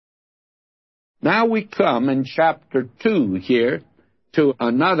Now we come in chapter 2 here to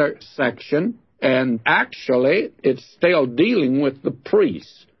another section, and actually it's still dealing with the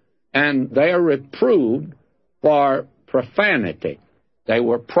priests, and they are reproved for profanity. They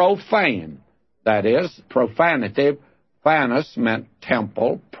were profane. That is, profanity, phanos meant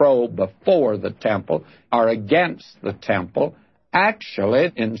temple, pro before the temple, or against the temple.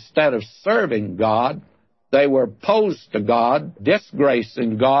 Actually, instead of serving God, they were opposed to God,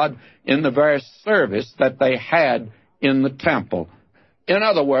 disgracing God in the very service that they had in the temple. In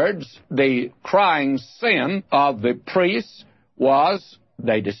other words, the crying sin of the priests was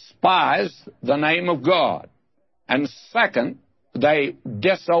they despised the name of God. And second, they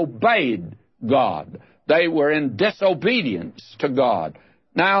disobeyed God. They were in disobedience to God.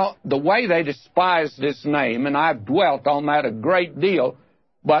 Now, the way they despised His name, and I've dwelt on that a great deal,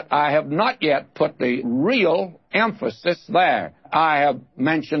 but I have not yet put the real emphasis there. I have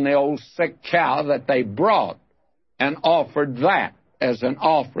mentioned the old sick cow that they brought and offered that as an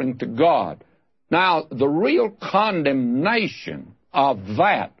offering to God. Now, the real condemnation of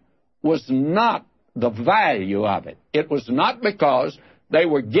that was not the value of it. It was not because they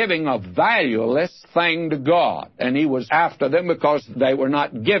were giving a valueless thing to God, and He was after them because they were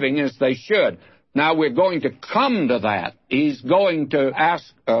not giving as they should. Now, we're going to come to that. He's going to ask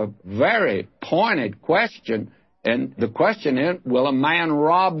a very pointed question, and the question is, will a man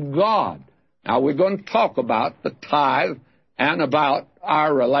rob God? Now, we're going to talk about the tithe and about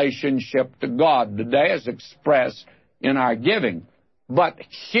our relationship to God today as expressed in our giving. But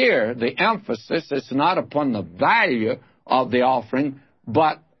here, the emphasis is not upon the value of the offering,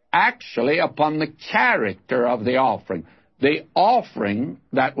 but actually upon the character of the offering. The offering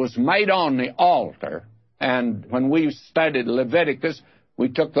that was made on the altar, and when we studied Leviticus, we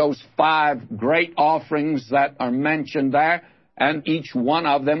took those 5 great offerings that are mentioned there, and each one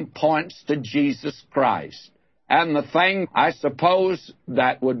of them points to Jesus Christ. And the thing, I suppose,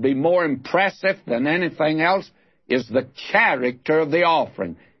 that would be more impressive than anything else is the character of the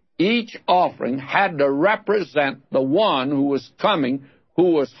offering. Each offering had to represent the one who was coming,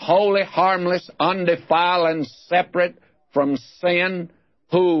 who was holy, harmless, undefiled, and separate from sin,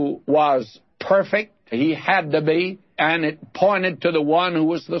 who was perfect. He had to be, and it pointed to the one who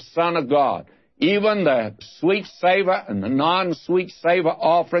was the Son of God. Even the sweet savor and the non-sweet savor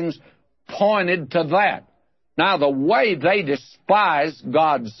offerings pointed to that. Now, the way they despise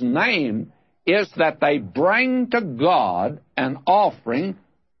God's name is that they bring to God an offering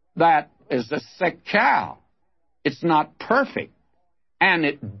that is a sick cow. It's not perfect, and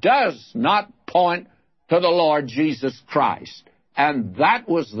it does not point to the Lord Jesus Christ. And that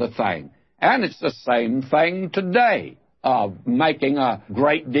was the thing. And it's the same thing today of making a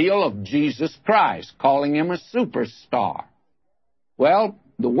great deal of Jesus Christ, calling Him a superstar. Well,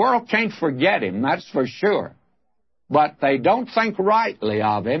 the world can't forget Him, that's for sure. But they don't think rightly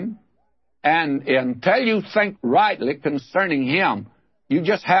of Him. And until you think rightly concerning Him, you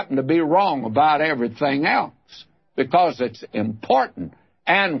just happen to be wrong about everything else, because it's important.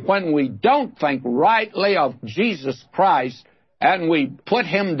 And when we don't think rightly of Jesus Christ, and we put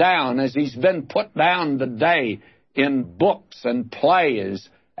Him down as He's been put down today in books and plays,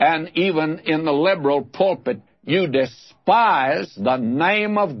 and even in the liberal pulpit, you despise the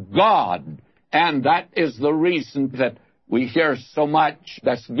name of God. And that is the reason that we hear so much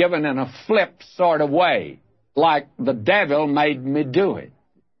that's given in a flip sort of way, like the devil made me do it.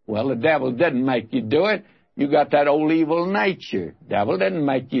 Well, the devil didn't make you do it. You got that old evil nature. Devil didn't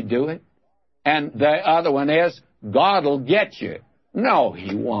make you do it. And the other one is, God will get you. No,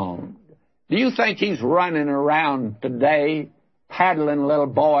 He won't. Do you think He's running around today paddling little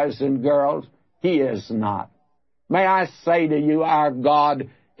boys and girls? He is not. May I say to you, our God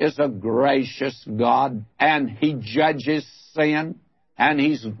is a gracious God, and He judges sin, and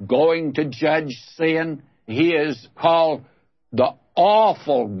He's going to judge sin. He is called the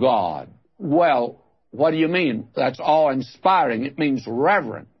awful God. Well, what do you mean? That's awe-inspiring. It means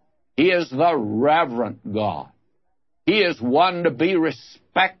reverent. He is the reverent God. He is one to be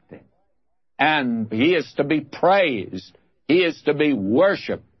respected, and He is to be praised. He is to be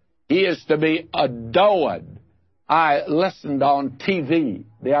worshiped. He is to be adored. I listened on TV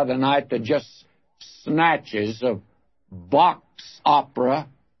the other night to just snatches of Bach's opera,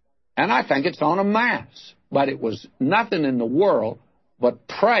 and I think it's on a mass, but it was nothing in the world but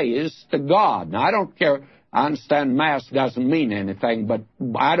praise to God. Now, I don't care. I understand mass doesn't mean anything, but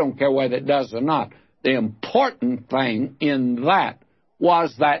I don't care whether it does or not. The important thing in that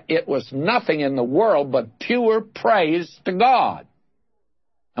was that it was nothing in the world but pure praise to God.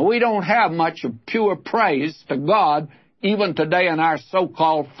 And we don't have much of pure praise to God even today in our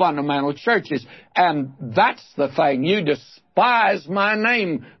so-called fundamental churches. And that's the thing. You despise my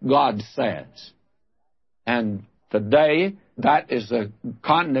name, God says. And today, that is a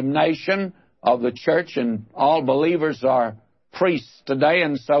condemnation of the church, and all believers are priests today,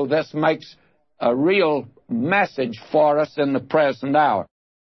 and so this makes a real message for us in the present hour.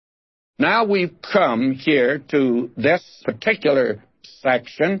 Now we've come here to this particular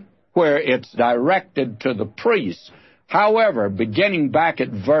section where it's directed to the priests. However, beginning back at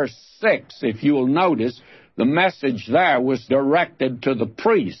verse 6, if you'll notice, the message there was directed to the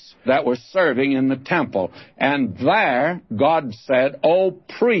priests that were serving in the temple. And there, God said, "O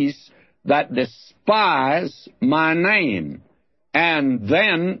priests that despise my name." And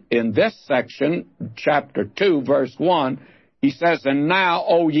then, in this section, chapter 2, verse 1, he says, "And now,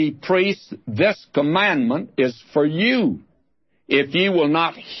 O ye priests, this commandment is for you. If ye will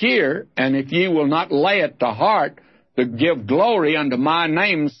not hear, and if ye will not lay it to heart, to give glory unto my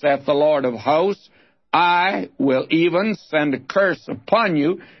name, saith the Lord of hosts, I will even send a curse upon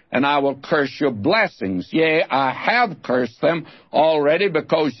you, and I will curse your blessings. Yea, I have cursed them already,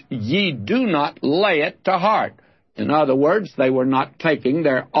 because ye do not lay it to heart." In other words, they were not taking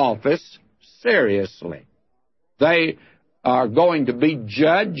their office seriously. They are going to be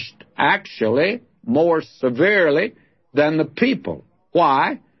judged, actually, more severely than the people.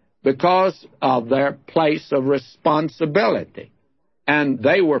 Why? Because of their place of responsibility. And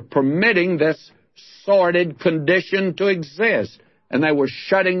they were permitting this sordid condition to exist, and they were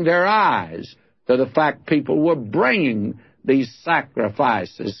shutting their eyes to the fact people were bringing these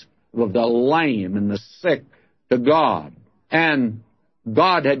sacrifices of the lame and the sick to God. And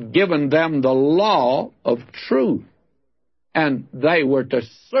God had given them the law of truth, and they were to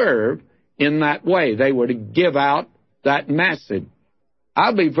serve in that way. They were to give out that message.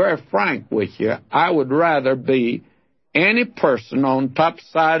 I'll be very frank with you. I would rather be any person on top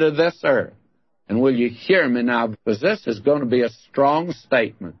side of this earth. And will you hear me now? Because this is going to be a strong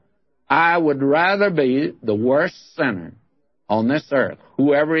statement. I would rather be the worst sinner on this earth,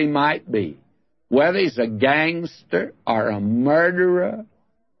 whoever he might be, whether he's a gangster or a murderer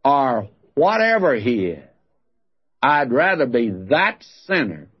or whatever he is. I'd rather be that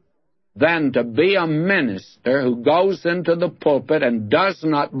sinner than to be a minister who goes into the pulpit and does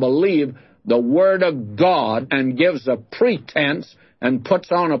not believe the Word of God and gives a pretense and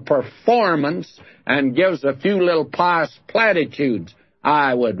puts on a performance and gives a few little pious platitudes.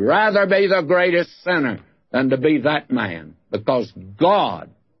 I would rather be the greatest sinner than to be that man, because God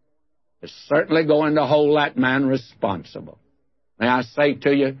is certainly going to hold that man responsible. May I say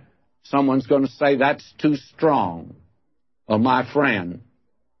to you, someone's going to say, that's too strong. Well, my friend,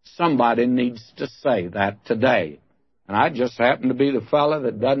 somebody needs to say that today. And I just happen to be the fellow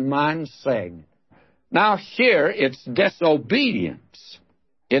that doesn't mind saying it. Now here, it's disobedience.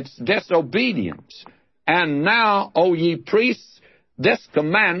 It's disobedience. And now, O ye priests, this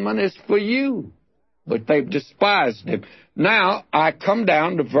commandment is for you. But they've despised him. Now, I come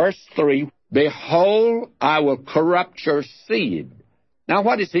down to verse 3. Behold, I will corrupt your seed. Now,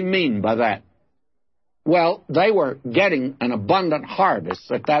 what does he mean by that? Well, they were getting an abundant harvest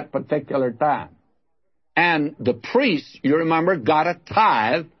at that particular time. And the priests, you remember, got a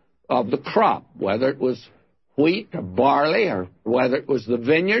tithe of the crop, whether it was wheat or barley or whether it was the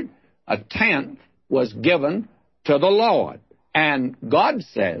vineyard. A tenth was given to the Lord. And God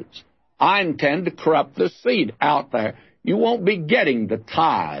says, I intend to corrupt the seed out there. You won't be getting the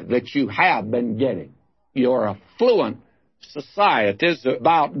tithe that you have been getting. Your affluent society is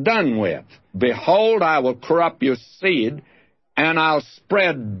about done with. Behold, I will corrupt your seed, and I'll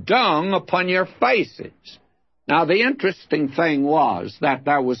spread dung upon your faces. Now, the interesting thing was that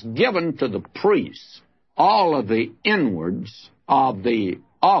there was given to the priests all of the inwards of the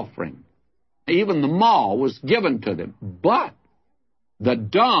offering. Even the maw was given to them. But the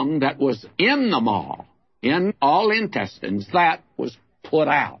dung that was in the maw, in all intestines, that was put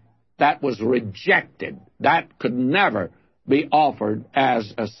out. That was rejected. That could never be offered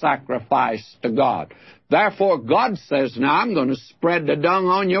as a sacrifice to God. Therefore, God says, now I'm going to spread the dung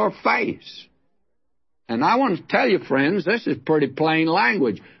on your face. And I want to tell you, friends, this is pretty plain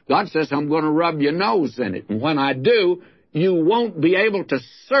language. God says, I'm going to rub your nose in it. And when I do, you won't be able to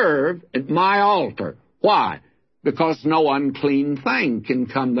serve at my altar. Why? Because no unclean thing can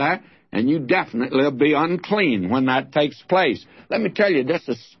come there, and you definitely will be unclean when that takes place. Let me tell you, this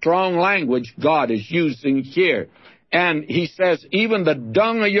is strong language God is using here. And he says, even the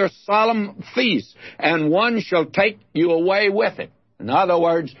dung of your solemn feast, and one shall take you away with it. In other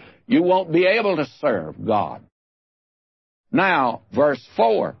words, you won't be able to serve God. Now, verse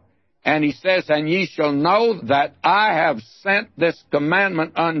 4, And he says, and ye shall know that I have sent this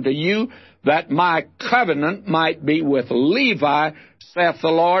commandment unto you, that my covenant might be with Levi, saith the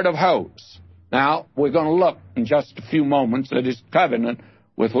Lord of hosts. Now, we're going to look in just a few moments at his covenant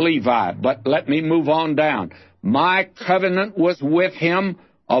with Levi, but let me move on down. My covenant was with him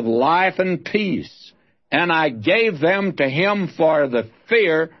of life and peace, and I gave them to him for the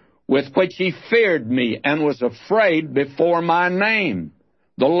fear with which he feared me, and was afraid before my name.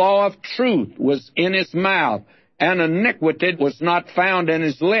 The law of truth was in his mouth, and iniquity was not found in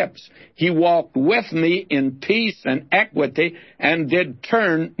his lips. He walked with me in peace and equity, and did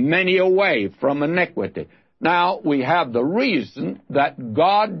turn many away from iniquity. Now, we have the reason that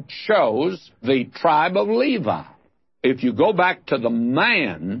God chose the tribe of Levi. If you go back to the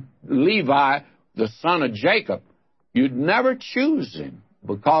man, Levi, the son of Jacob, you'd never choose him,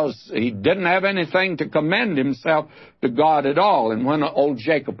 because he didn't have anything to commend himself to God at all. And when old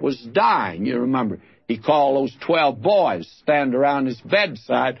Jacob was dying, you remember, he called those 12 boys stand around his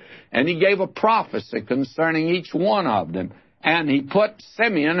bedside, and he gave a prophecy concerning each one of them. And he put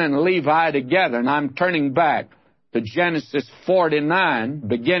Simeon and Levi together. And I'm turning back to Genesis 49,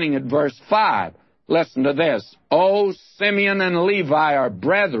 beginning at verse 5. Listen to this. O Simeon and Levi are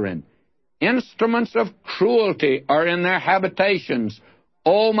brethren. Instruments of cruelty are in their habitations.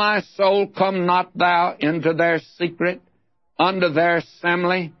 O my soul, come not thou into their secret, unto their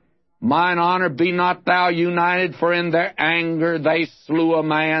assembly. Mine honor, be not thou united, for in their anger they slew a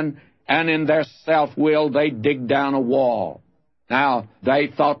man, and in their self-will they digged down a wall. Now, they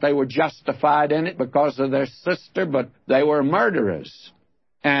thought they were justified in it because of their sister, but they were murderers.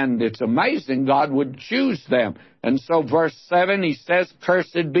 And it's amazing God would choose them. And so verse 7, he says,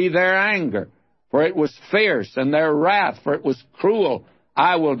 Cursed be their anger, for it was fierce, and their wrath, for it was cruel.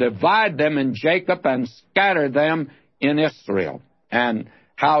 I will divide them in Jacob and scatter them in Israel. And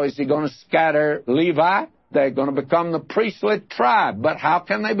how is he going to scatter Levi? They're going to become the priestly tribe. But how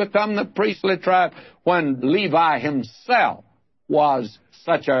can they become the priestly tribe when Levi himself was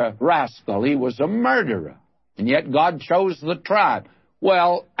such a rascal? He was a murderer. And yet God chose the tribe.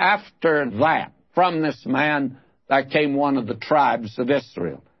 Well, after that, from this man, there came one of the tribes of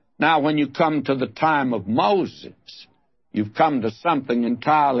Israel. Now, when you come to the time of Moses, you've come to something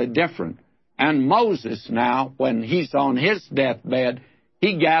entirely different. And Moses now, when he's on his deathbed,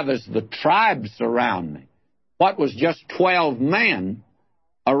 he gathers the tribes around me. What was just 12 men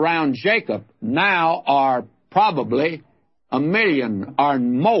around Jacob now are probably 1 million or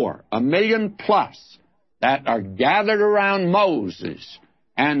more, 1 million plus, that are gathered around Moses.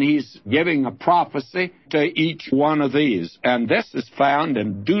 And he's giving a prophecy to each one of these. And this is found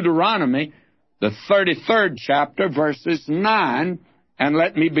in Deuteronomy, the 33rd chapter, verses 9. And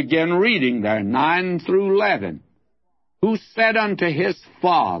let me begin reading there, 9 through 11. Who said unto his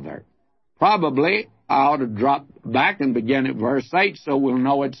father, probably I ought to drop back and begin at verse 8 so we'll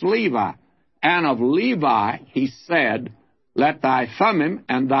know it's Levi. And of Levi he said, Let thy Thummim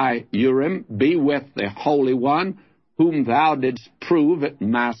and thy Urim be with the Holy One, whom thou didst prove at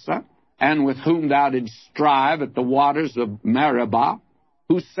Massah, and with whom thou didst strive at the waters of Meribah,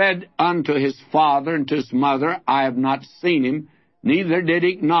 who said unto his father and to his mother, I have not seen him, neither did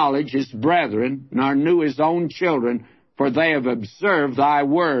he acknowledge his brethren, nor knew his own children, for they have observed thy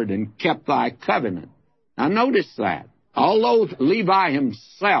word and kept thy covenant. Now notice that. Although Levi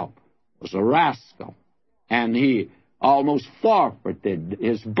himself was a rascal, and he almost forfeited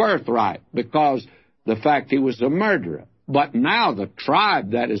his birthright because the fact he was a murderer, but now the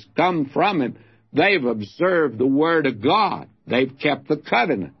tribe that has come from him, they've observed the word of God. They've kept the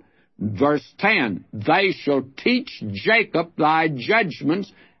covenant. Verse 10, They shall teach Jacob thy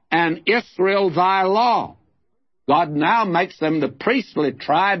judgments, and Israel thy law. God now makes them the priestly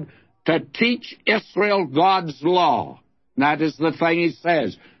tribe to teach Israel God's law. That is the thing he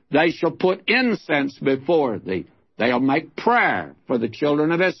says. They shall put incense before thee. They'll make prayer for the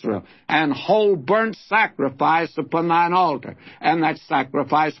children of Israel, and hold burnt sacrifice upon thine altar. And that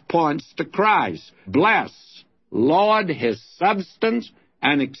sacrifice points to Christ. Bless, Lord, his substance,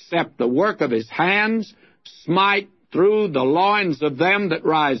 and accept the work of his hands. Smite through the loins of them that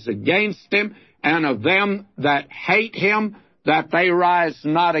rise against him, and of them that hate him, that they rise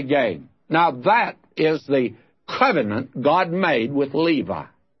not again. Now that is the covenant God made with Levi.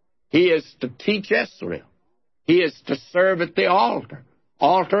 He is to teach Israel. He is to serve at the altar,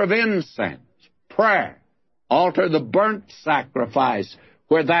 altar of incense, prayer, altar of the burnt sacrifice,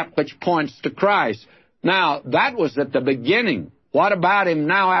 where that which points to Christ. Now, that was at the beginning. What about him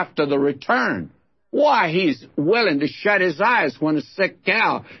now after the return? Why, he's willing to shut his eyes when a sick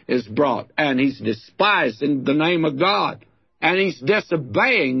cow is brought, and he's despising the name of God. and he's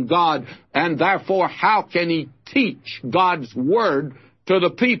disobeying God, and therefore how can he teach God's word to the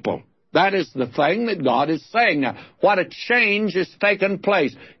people? That is the thing that God is saying now. What a change has taken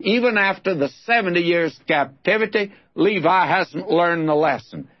place. Even after the 70 years captivity, Levi hasn't learned the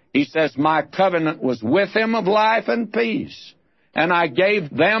lesson. He says, my covenant was with him of life and peace, and I gave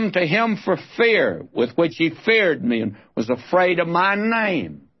them to him for fear, with which he feared me and was afraid of my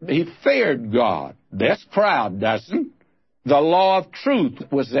name. He feared God. This crowd doesn't. The law of truth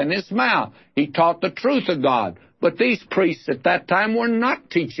was in his mouth. He taught the truth of God. But these priests at that time were not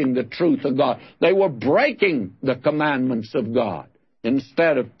teaching the truth of God. They were breaking the commandments of God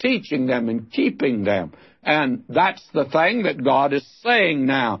instead of teaching them and keeping them. And that's the thing that God is saying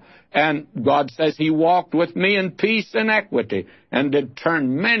now. And God says he walked with me in peace and equity and did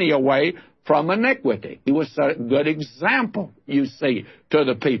turn many away from iniquity. He was a good example, you see, to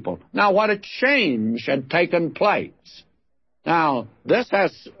the people. Now, what a change had taken place. Now, this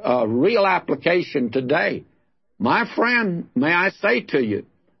has a real application today. My friend, may I say to you,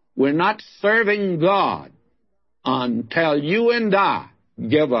 we're not serving God until you and I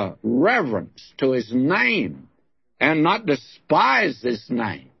give a reverence to his name and not despise his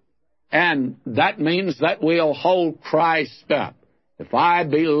name. And that means that we'll hold Christ up. If I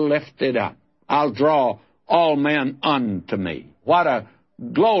be lifted up, I'll draw all men unto me. What a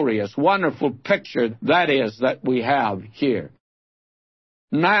glorious, wonderful picture that is that we have here.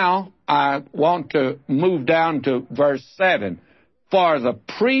 Now, I want to move down to verse 7. For the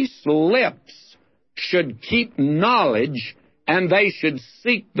priest's lips should keep knowledge, and they should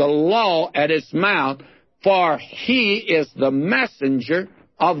seek the law at his mouth, for he is the messenger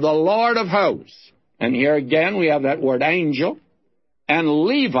of the Lord of hosts. And here again we have that word angel. And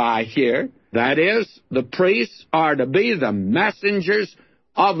Levi here, that is, the priests are to be the messengers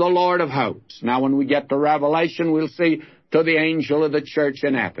of the Lord of hosts. Now, when we get to Revelation, we'll see to the angel of the church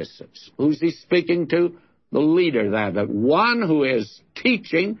in Ephesus. Who's he speaking to? The leader there, the one who is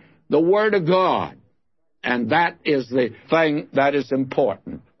teaching the Word of God. And that is the thing that is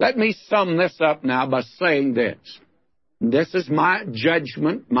important. Let me sum this up now by saying this. This is my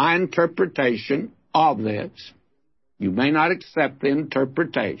judgment, my interpretation of this. You may not accept the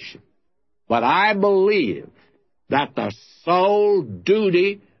interpretation, but I believe that the sole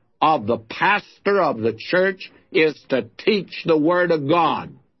duty of the pastor of the church is to teach the Word of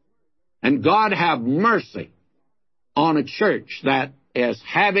God. And God have mercy on a church that is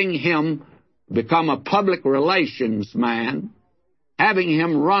having him become a public relations man, having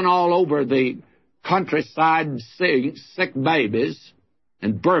him run all over the countryside seeing sick babies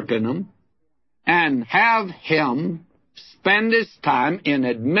and burping them, and have him spend his time in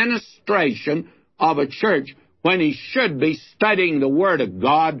administration of a church when he should be studying the Word of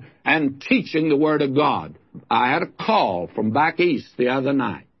God and teaching the Word of God. I had a call from back east the other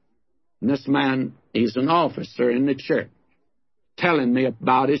night. And this man, he's an officer in the church, telling me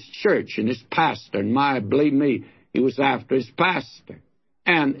about his church and his pastor. And believe me, he was after his pastor.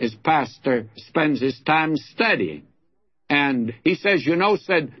 And his pastor spends his time studying. And he says,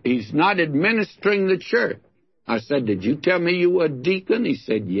 he's not administering the church. I said, did you tell me you were a deacon? He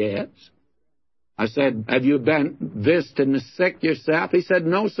said, yes. I said, have you been visiting the sick yourself? He said,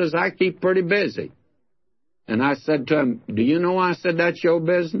 no, says, I keep pretty busy. And I said to him, do you know, I said, that's your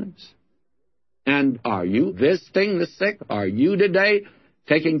business? And are you visiting the sick? Are you today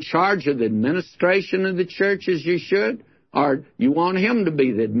taking charge of the administration of the church as you should? Or you want him to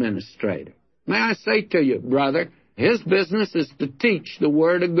be the administrator? May I say to you, brother, his business is to teach the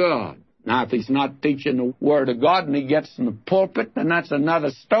Word of God. Now, if he's not teaching the Word of God and he gets in the pulpit, then that's another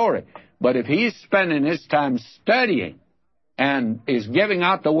story. But if he's spending his time studying and is giving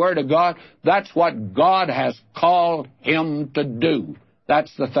out the Word of God, that's what God has called him to do.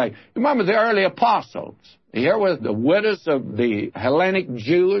 That's the thing. Remember the early apostles. Here were the widows of the Hellenic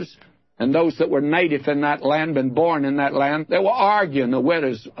Jews and those that were native in that land, been born in that land. They were arguing, the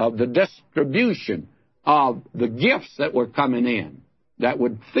widows, of the distribution of the gifts that were coming in that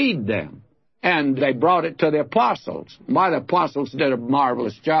would feed them. And they brought it to the apostles. Why, the apostles did a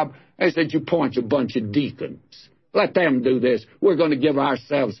marvelous job. They said, you point a bunch of deacons. Let them do this. We're going to give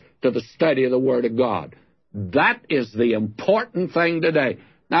ourselves to the study of the Word of God. That is the important thing today.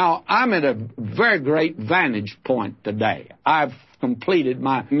 Now, I'm at a very great vantage point today. I've completed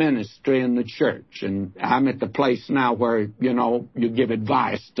my ministry in the church, and I'm at the place now where, you give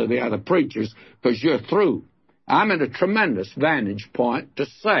advice to the other preachers because you're through. I'm at a tremendous vantage point to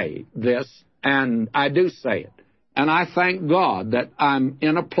say this, and I do say it. And I thank God that I'm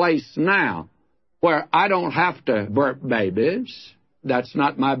in a place now where I don't have to burp babies. That's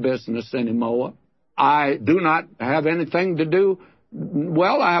not my business anymore. I do not have anything to do.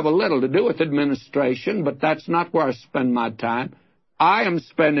 Well, I have a little to do with administration, but that's not where I spend my time. I am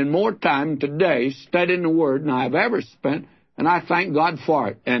spending more time today studying the Word than I've ever spent, and I thank God for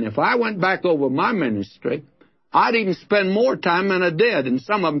it. And if I went back over my ministry, I'd even spend more time than I did, and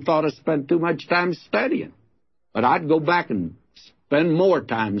some of them thought I spent too much time studying. But I'd go back and spend more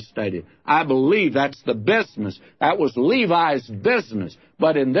time studying. I believe that's the business. That was Levi's business.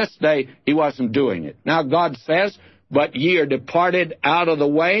 But in this day, he wasn't doing it. Now God says, "But ye are departed out of the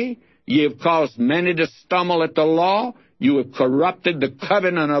way. Ye have caused many to stumble at the law. You have corrupted the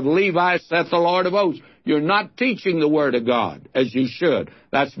covenant of Levi, saith the Lord of hosts." You're not teaching the Word of God as you should.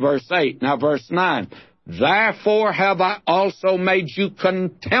 That's verse 8. Now verse 9. "Therefore have I also made you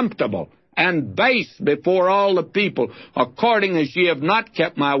contemptible and base before all the people, according as ye have not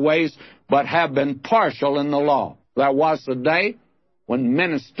kept my ways, but have been partial in the law." There was a day when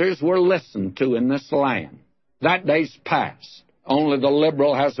ministers were listened to in this land. That day's past. Only the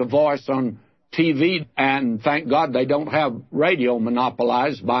liberal has a voice on TV, and thank God they don't have radio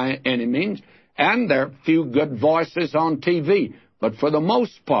monopolized by any means, and there are few good voices on TV. But for the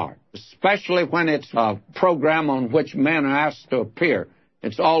most part, especially when it's a program on which men are asked to appear,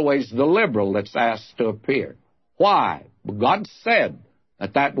 it's always the liberal that's asked to appear. Why? Well, God said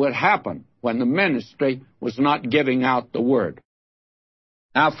that would happen when the ministry was not giving out the Word.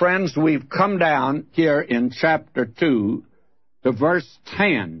 Now, friends, we've come down here in chapter 2 to verse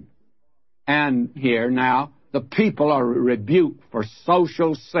 10. And here now, the people are rebuked for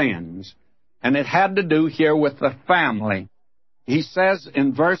social sins. And it had to do here with the family. He says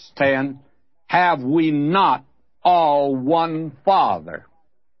in verse 10, "Have we not all one Father?"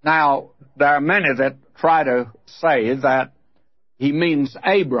 Now, there are many that try to say that he means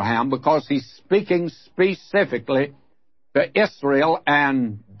Abraham because he's speaking specifically to Israel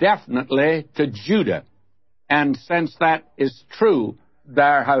and definitely to Judah. And since that is true,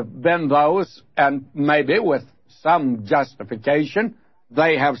 there have been those, and maybe with some justification,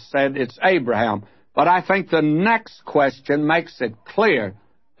 they have said it's Abraham. But I think the next question makes it clear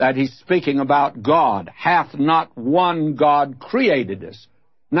that he's speaking about God. "Hath not one God created us?"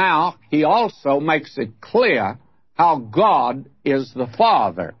 Now, he also makes it clear how God is the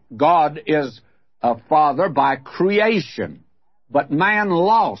Father. God is a Father by creation. But man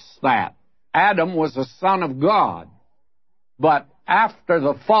lost that. Adam was a son of God. But after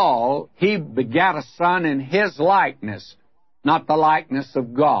the fall, he begat a son in his likeness, not the likeness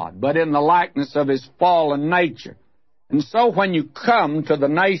of God, but in the likeness of his fallen nature. And so when you come to the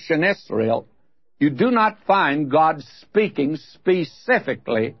nation Israel, you do not find God speaking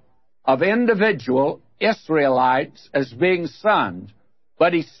specifically of individual Israelites as being sons,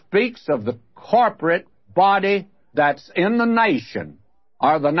 but he speaks of the corporate body that's in the nation,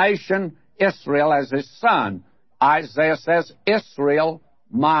 or the nation Israel as his son. Isaiah says, "Israel,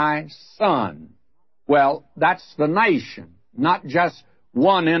 my son." Well, that's the nation, not just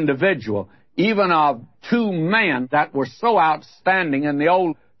one individual. Even of two men that were so outstanding in the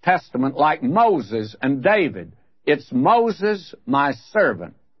Old Testament, like Moses and David. It's Moses, my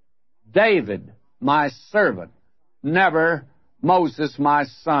servant. David, my servant. Never Moses, my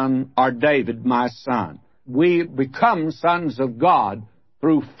son, or David, my son. We become sons of God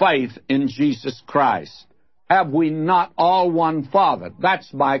through faith in Jesus Christ. Have we not all one Father? That's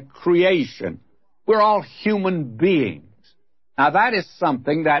by creation. We're all human beings. Now, that is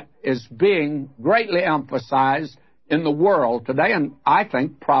something that is being greatly emphasized in the world today, and I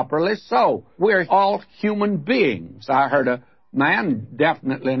think properly so. We're all human beings. I heard a man,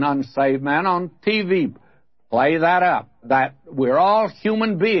 definitely an unsaved man, on TV play that up, that we're all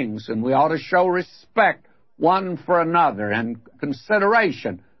human beings, and we ought to show respect one for another and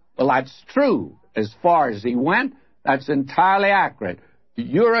consideration. Well, that's true. As far as he went, that's entirely accurate.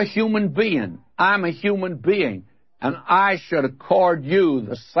 You're a human being. I'm a human being. And I should accord you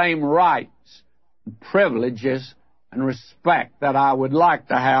the same rights and privileges and respect that I would like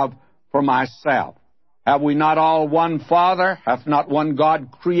to have for myself. Have we not all one Father? Hath not one God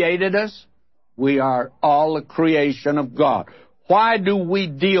created us? We are all a creation of God. Why do we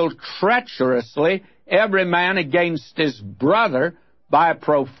deal treacherously, every man against his brother, by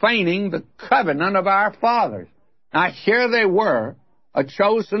profaning the covenant of our fathers? Now, here they were, a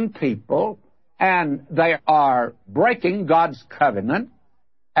chosen people, and they are breaking God's covenant,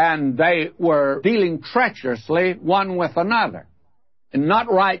 and they were dealing treacherously one with another. And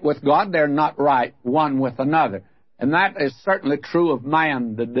not right with God, they're not right one with another. And that is certainly true of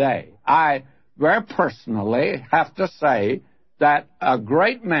man today. I very personally have to say that a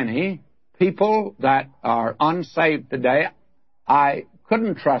great many people that are unsaved today, I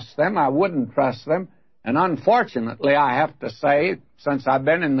couldn't trust them. I wouldn't trust them. And unfortunately, I have to say, since I've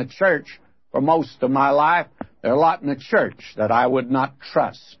been in the church for most of my life, there are a lot in the church that I would not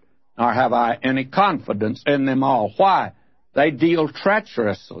trust, nor have I any confidence in them all. Why? They deal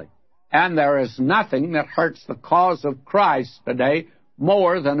treacherously. And there is nothing that hurts the cause of Christ today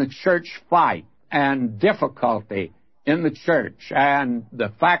more than a church fight and difficulty in the church, and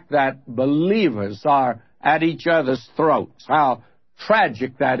the fact that believers are at each other's throats. How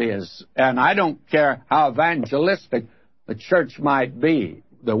tragic that is. And I don't care how evangelistic the church might be.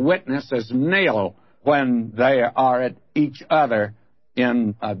 The witness is nil when they are at each other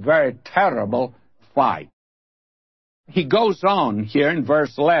in a very terrible fight. He goes on here in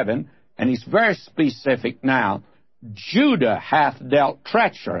verse 11, and he's very specific now. Judah hath dealt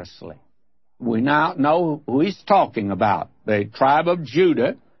treacherously. We now know who he's talking about, the tribe of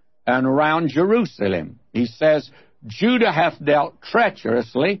Judah and around Jerusalem. He says, Judah hath dealt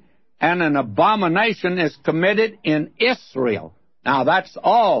treacherously, and an abomination is committed in Israel. Now, that's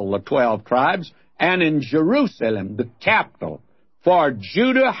all the 12 tribes, and in Jerusalem, the capital. For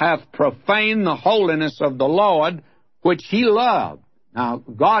Judah hath profaned the holiness of the Lord, which he loved. Now,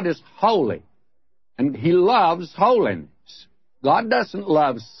 God is holy, and he loves holiness. God doesn't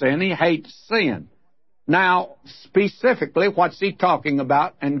love sin. He hates sin. Now, specifically, what's he talking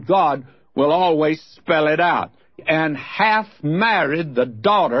about? And God will always spell it out. And hath married the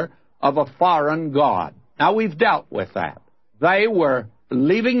daughter of a foreign god. Now, we've dealt with that. They were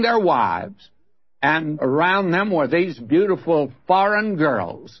leaving their wives, and around them were these beautiful foreign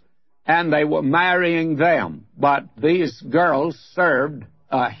girls, and they were marrying them. But these girls served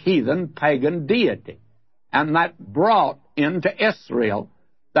a heathen pagan deity, and that brought into Israel,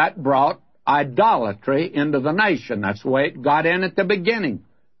 that brought idolatry into the nation. That's the way it got in at the beginning.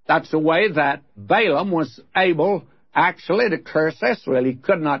 That's the way that Balaam was able actually to curse Israel. He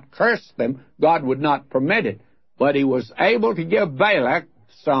could not curse them. God would not permit it. But he was able to give Balak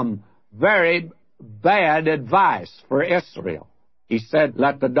some very bad advice for Israel. He said,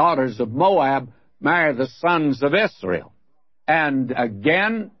 let the daughters of Moab marry the sons of Israel. And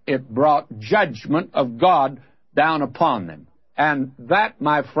again, it brought judgment of God down upon them. And that,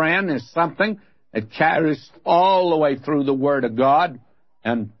 my friend, is something that carries all the way through the Word of God.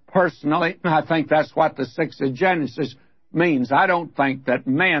 And personally, I think that's what the 6th of Genesis means. I don't think that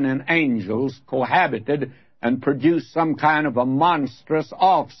men and angels cohabited and produced some kind of a monstrous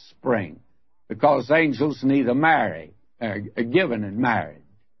offspring, because angels neither marry, are given in marriage.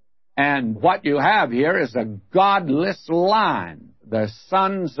 And what you have here is a godless line. The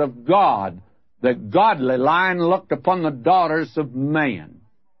sons of God, the godly line, looked upon the daughters of men.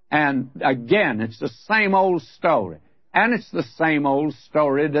 And again, it's the same old story. And it's the same old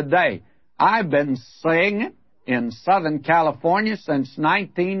story today. I've been saying it in Southern California since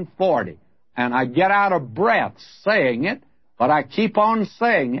 1940. And I get out of breath saying it, but I keep on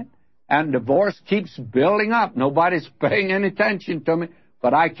saying it. And divorce keeps building up. Nobody's paying any attention to me,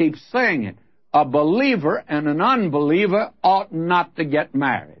 but I keep saying it. A believer and an unbeliever ought not to get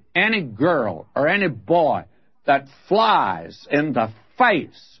married. Any girl or any boy that flies in the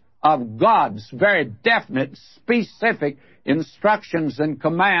face of God's very definite, specific instructions and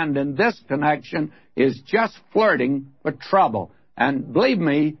command in this connection is just flirting for trouble. And believe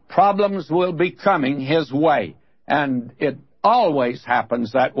me, problems will be coming his way. And it always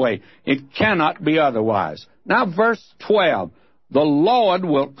happens that way. It cannot be otherwise. Now, verse 12. The Lord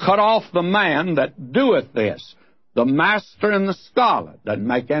will cut off the man that doeth this, the master and the scholar. Doesn't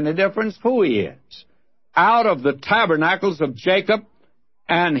make any difference who he is. Out of the tabernacles of Jacob,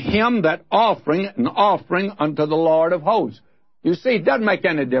 and him that offering an offering unto the Lord of hosts. You see, it doesn't make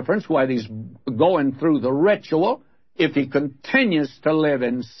any difference whether he's going through the ritual. If he continues to live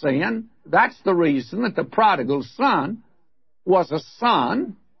in sin, that's the reason that the prodigal son was a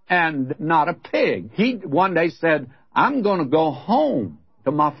son and not a pig. He one day said, I'm going to go home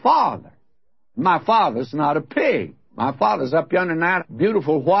to my father. My father's not a pig. My father's up yonder in that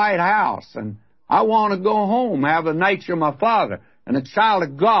beautiful white house, and I want to go home, have the nature of my father. And a child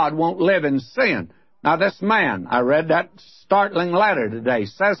of God won't live in sin. Now, this man, I read that startling letter today,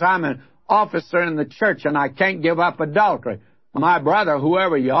 says I'm an officer in the church and I can't give up adultery. My brother,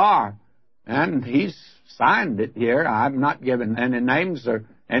 whoever you are, and he's signed it here. I'm not giving any names or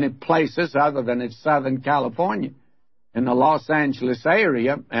any places other than it's Southern California, in the Los Angeles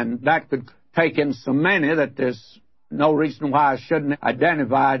area, and that could take in so many that there's no reason why I shouldn't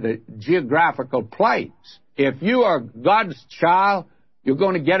identify the geographical place. If you are God's child, you're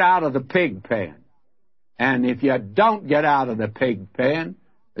going to get out of the pig pen. And if you don't get out of the pig pen,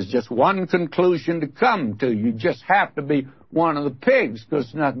 There's just one conclusion to come to. You just have to be one of the pigs,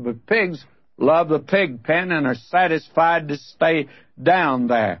 because nothing but pigs love the pig pen and are satisfied to stay down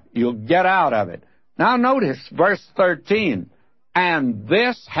there. You'll get out of it. Now notice verse 13. And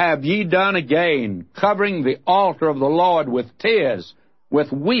this have ye done again, covering the altar of the Lord with tears,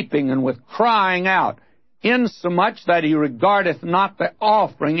 with weeping, and with crying out, insomuch that he regardeth not the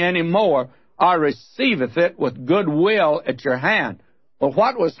offering any more, or receiveth it with good will at your hand. Well,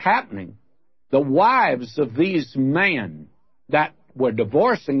 what was happening? The wives of these men that were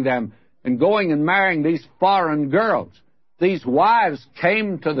divorcing them and going and marrying these foreign girls, these wives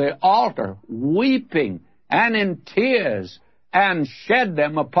came to the altar weeping and in tears and shed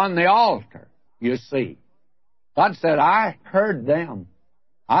them upon the altar, you see. God said, I heard them.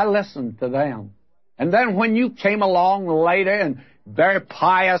 I listened to them. And then when you came along later and very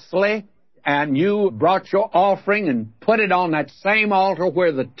piously, and you brought your offering and put it on that same altar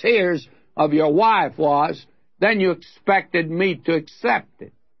where the tears of your wife was, then you expected me to accept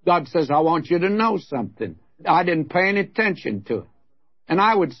it. God says, I want you to know something. I didn't pay any attention to it. And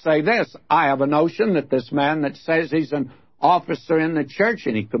I would say this, I have a notion that this man that says he's an officer in the church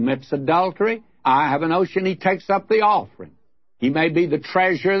and he commits adultery, I have a notion he takes up the offering. He may be the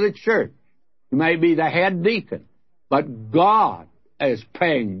treasurer of the church. He may be the head deacon. But God is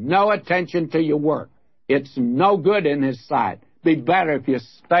paying no attention to your work. It's no good in His sight. Be better if you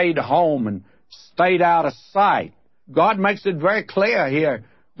stayed home and stayed out of sight. God makes it very clear here.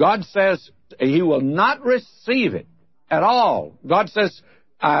 God says He will not receive it at all. God says,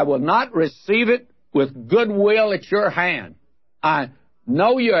 I will not receive it with goodwill at your hand. I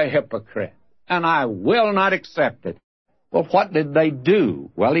know you're a hypocrite, and I will not accept it. Well, what did they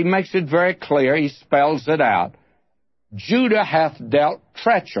do? Well, He makes it very clear. He spells it out. Judah hath dealt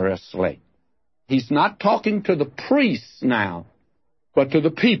treacherously. He's not talking to the priests now, but to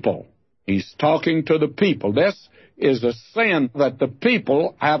the people. He's talking to the people. This is a sin that the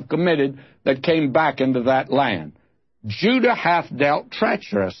people have committed that came back into that land. Judah hath dealt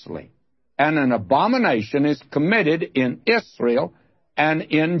treacherously, and an abomination is committed in Israel and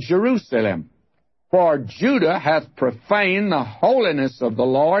in Jerusalem. For Judah hath profaned the holiness of the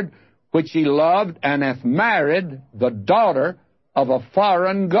Lord, which he loved, and hath married the daughter of a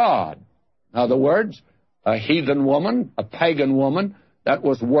foreign god. In other words, a heathen woman, a pagan woman that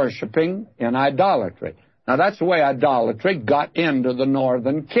was worshiping in idolatry. Now, that's the way idolatry got into the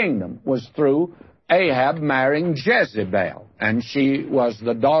northern kingdom, was through Ahab marrying Jezebel. And she was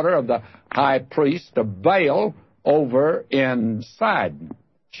the daughter of the high priest of Baal over in Sidon.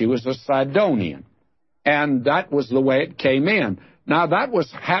 She was a Sidonian. And that was the way it came in. Now, that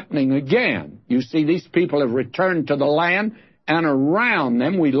was happening again. You see, these people have returned to the land, and around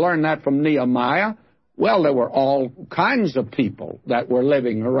them, we learn that from Nehemiah, well, there were all kinds of people that were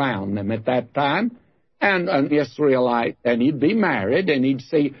living around them at that time. And an Israelite, and he'd be married, and he'd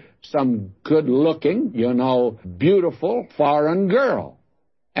see some good-looking, beautiful foreign girl.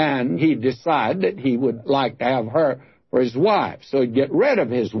 And he'd decide that he would like to have her for his wife. So he'd get rid of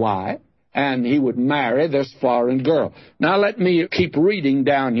his wife, and he would marry this foreign girl. Now let me keep reading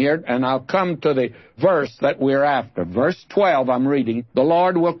down here, and I'll come to the verse that we're after. Verse 12, I'm reading. The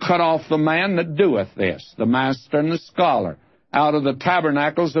Lord will cut off the man that doeth this, the master and the scholar, out of the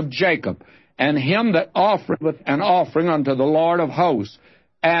tabernacles of Jacob, and him that offereth an offering unto the Lord of hosts.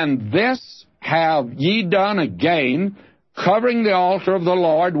 And this have ye done again, covering the altar of the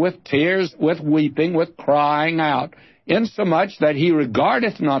Lord with tears, with weeping, with crying out, insomuch that he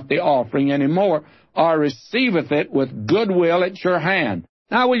regardeth not the offering any more, or receiveth it with goodwill at your hand.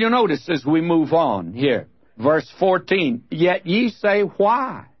 Now will you notice as we move on here, verse 14, yet ye say,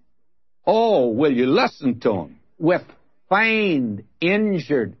 why? Oh, will you listen to him? With feigned,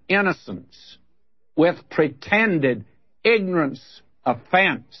 injured innocence, with pretended ignorance,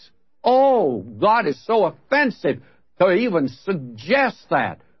 offense. Oh, God is so offensive to even suggest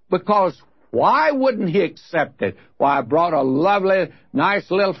that, because why wouldn't He accept it? Why, I brought a lovely, nice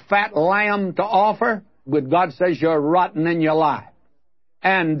little fat lamb to offer, but God says you're rotten in your life.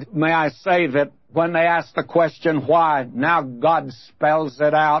 And may I say that when they ask the question why, now God spells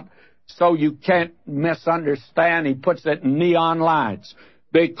it out so you can't misunderstand. He puts it in neon lights.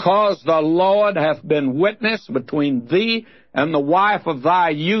 Because the Lord hath been witness between thee and the wife of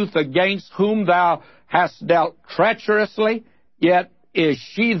thy youth, against whom thou hast dealt treacherously, yet is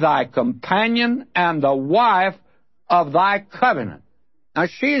she thy companion and the wife of thy covenant. Now,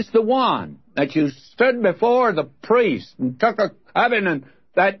 she's the one that you stood before the priest and took a covenant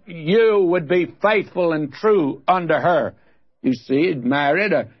that you would be faithful and true unto her. You see, he'd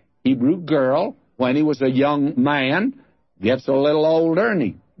married a Hebrew girl when he was a young man. gets a little older, and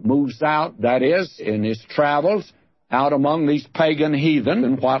he moves out, that is, in his travels, out among these pagan heathen.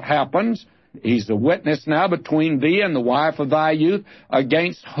 And what happens? He's a witness now between thee and the wife of thy youth,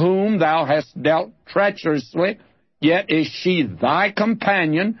 against whom thou hast dealt treacherously, yet is she thy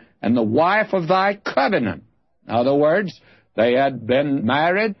companion and the wife of thy covenant. In other words, they had been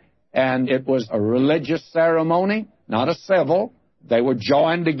married, and it was a religious ceremony, not a civil. They were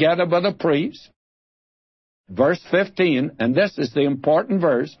joined together by the priest. Verse 15, and this is the important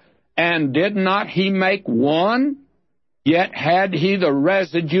verse, and did not he make one? Yet had he the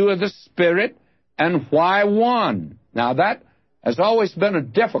residue of the Spirit, and why one? Now that has always been a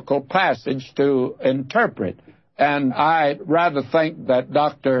difficult passage to interpret, and I rather think that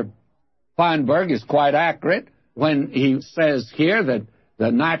Dr. Feinberg is quite accurate when he says here that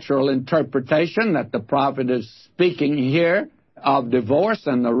the natural interpretation that the prophet is speaking here of divorce,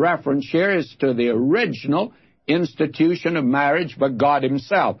 and the reference here is to the original institution of marriage by God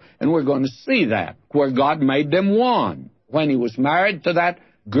himself. And we're going to see that, where God made them one. When he was married to that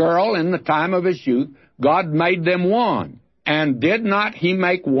girl in the time of his youth, God made them one. And did not he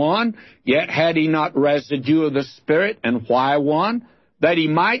make one? Yet had he not residue of the Spirit. And why one? That he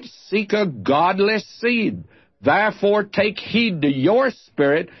might seek a godless seed. Therefore take heed to your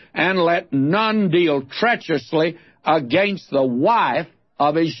spirit, and let none deal treacherously against the wife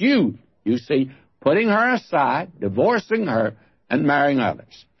of his youth. You see, putting her aside, divorcing her, and marrying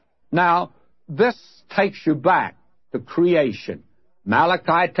others. Now, this takes you back to creation.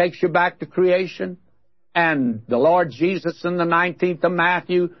 Malachi takes you back to creation, and the Lord Jesus in the 19th of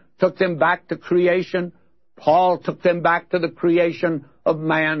Matthew took them back to creation. Paul took them back to the creation of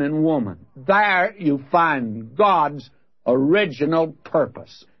man and woman. There you find God's original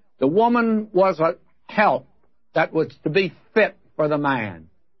purpose. The woman was a help that was to be fit for the man.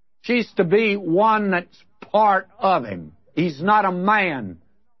 She's to be one that's part of him. He's not a man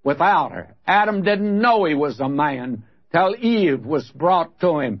without her. Adam didn't know he was a man till Eve was brought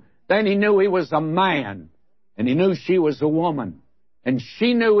to him. Then he knew he was a man, and he knew she was a woman. And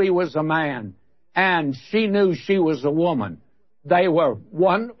she knew he was a man, and she knew she was a woman. They were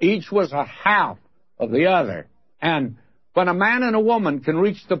one, each was a half of the other. And when a man and a woman can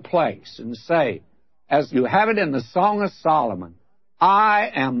reach the place and say, as you have it in the Song of Solomon, I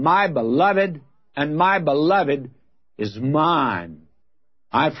am my beloved, and my beloved is mine.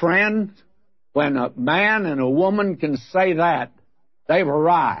 My friend, when a man and a woman can say that, they've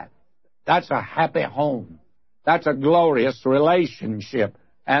arrived. That's a happy home. That's a glorious relationship.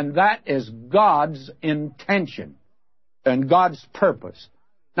 And that is God's intention and God's purpose.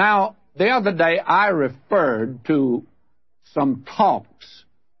 Now, the other day I referred to some talks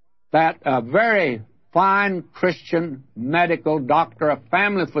that a very fine Christian medical doctor, a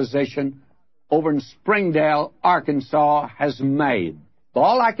family physician over in Springdale, Arkansas, has made.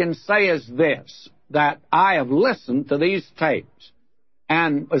 All I can say is this, that I have listened to these tapes,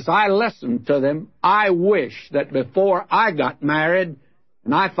 and as I listened to them, I wish that before I got married,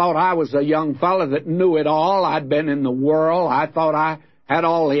 and I thought I was a young fellow that knew it all, I'd been in the world, I thought I had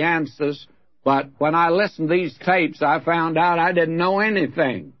all the answers, but when I listened to these tapes, I found out I didn't know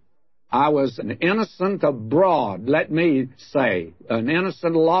anything. I was an innocent abroad, let me say, an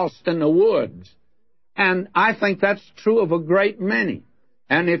innocent lost in the woods. And I think that's true of a great many.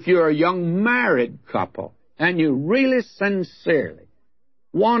 And if you're a young married couple, and you really sincerely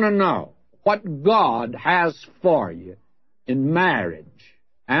want to know what God has for you in marriage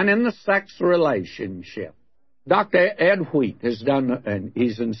and in the sex relationship, Dr. Ed Wheat has done, and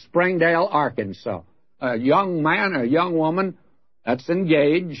he's in Springdale, Arkansas. A young man or a young woman that's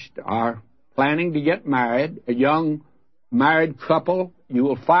engaged are planning to get married, a young married couple, you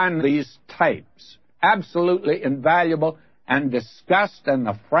will find these tapes absolutely invaluable and discussed in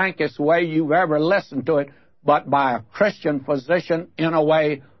the frankest way you've ever listened to it, but by a Christian physician in a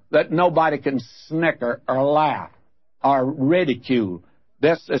way that nobody can snicker or laugh or ridicule.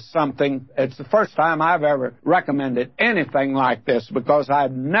 This is something, it's the first time I've ever recommended anything like this, because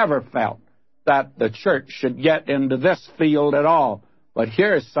I've never felt that the church should get into this field at all. But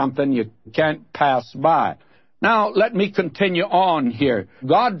here's something you can't pass by. Now, let me continue on here.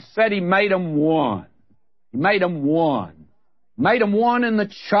 God said he made them one. He made them one. Made them one in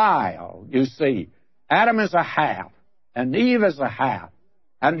the child, you see. Adam is a half, and Eve is a half.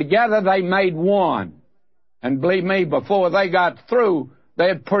 And together they made one. And believe me, before they got through, they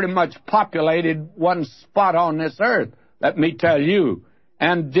had pretty much populated one spot on this earth, let me tell you.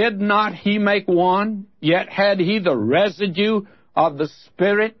 And did not he make one? Yet had he the residue of the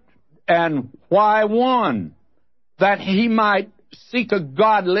Spirit. And why one? That he might seek a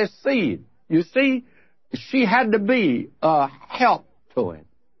godless seed. You see, she had to be a help to him.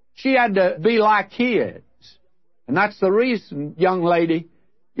 She had to be like his. And that's the reason, young lady,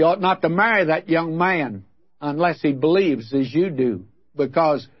 you ought not to marry that young man unless he believes as you do,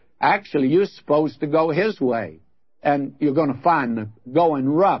 because actually you're supposed to go his way, and you're going to find it going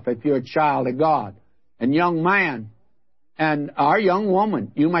rough if you're a child of God. And young man and our young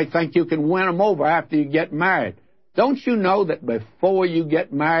woman, you may think you can win them over after you get married. Don't you know that before you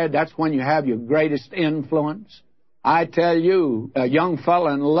get married, that's when you have your greatest influence? I tell you, a young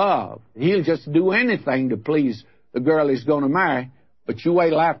fella in love, he'll just do anything to please the girl he's going to marry. But you wait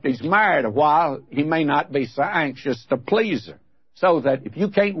till after he's married a while, he may not be so anxious to please her. So that if you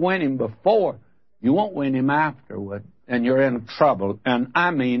can't win him before, you won't win him afterward, and you're in trouble, and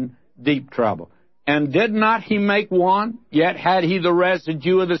I mean deep trouble. And did not he make one? Yet had he the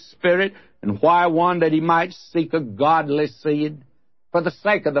residue of the Spirit. And why one? That he might seek a godly seed. For the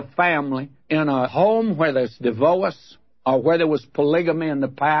sake of the family, in a home where there's divorce or where there was polygamy in the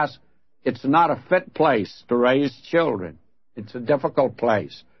past, it's not a fit place to raise children. It's a difficult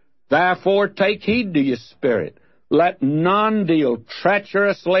place. Therefore, take heed to your spirit. Let none deal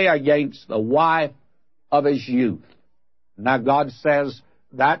treacherously against the wife of his youth. Now, God says,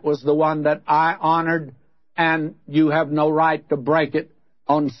 that was the one that I honored, and you have no right to break it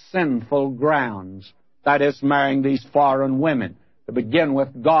on sinful grounds. That is, marrying these foreign women. To begin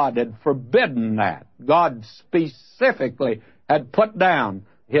with, God had forbidden that. God specifically had put down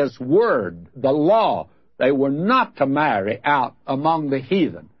His word, the law. They were not to marry out among the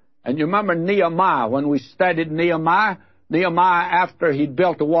heathen. And you remember Nehemiah, when we studied Nehemiah, after he'd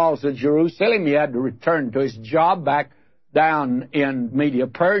built the walls of Jerusalem, he had to return to his job back down in Media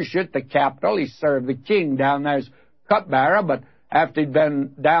Persia, the capital. He served the king down there as cupbearer, but after he'd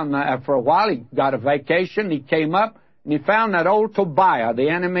been down there for a while, he got a vacation. He came up, and he found that old Tobiah, the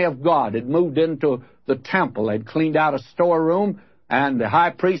enemy of God, had moved into the temple. They'd cleaned out a storeroom, and the high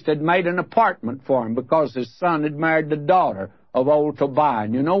priest had made an apartment for him because his son had married the daughter of old Tobiah.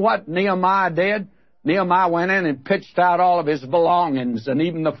 And you know what Nehemiah did? Nehemiah went in and pitched out all of his belongings and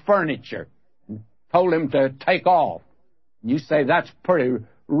even the furniture and told him to take off. You say that's pretty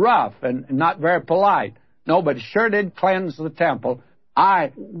rough and not very polite. No, but it sure did cleanse the temple.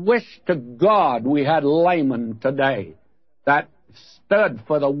 I wish to God we had laymen today that stood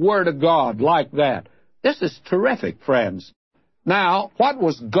for the Word of God like that. This is terrific, friends. Now, what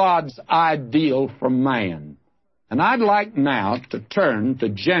was God's ideal for man? And I'd like now to turn to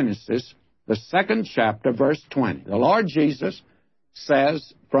Genesis, the 2nd chapter, verse 20. The Lord Jesus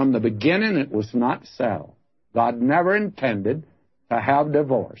says, from the beginning it was not so. God never intended to have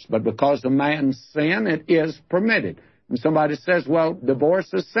divorce, but because of man's sin, it is permitted. And somebody says, well, divorce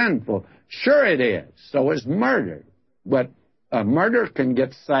is sinful. Sure it is. So is murder. But murder can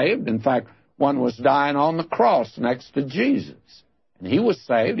get saved. In fact, one was dying on the cross next to Jesus. And he was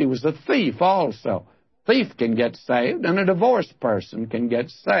saved. He was a thief also. Thief can get saved, and a divorced person can get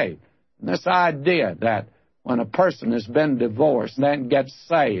saved. And this idea that when a person has been divorced and then gets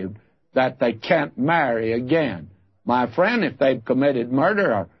saved, that they can't marry again. My friend, if they've committed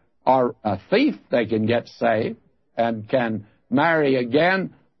murder or a thief, they can get saved and can marry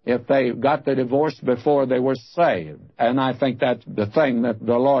again if they got the divorce before they were saved. And I think that's the thing that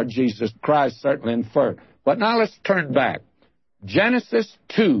the Lord Jesus Christ certainly inferred. But now let's turn back. Genesis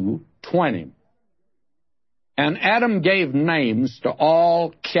 2:20. And Adam gave names to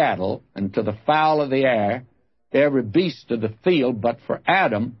all cattle and to the fowl of the air, to every beast of the field, but for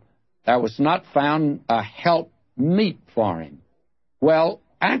Adam there was not found a help meet for him. Well,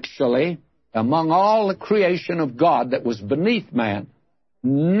 actually, among all the creation of God that was beneath man,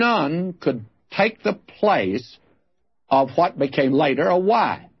 none could take the place of what became later a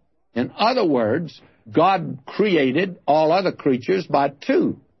wife. In other words, God created all other creatures by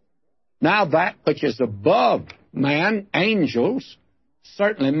two. Now that which is above man, angels,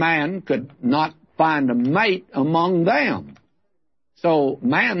 certainly man could not find a mate among them. So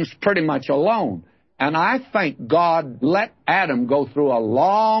man's pretty much alone. And I think God let Adam go through a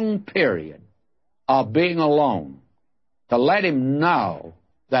long period of being alone to let him know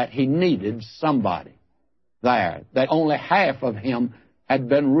that he needed somebody there, that only half of him had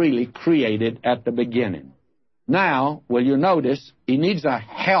been really created at the beginning. Now, will you notice, he needs a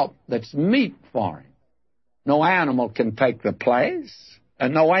help that's meet for him. No animal can take the place,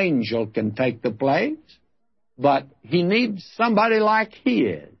 and no angel can take the place, but he needs somebody like he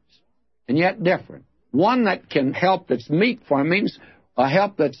is, and yet different. One that can help that's meet for him means a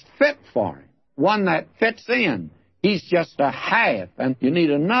help that's fit for him, one that fits in. He's just a half, and you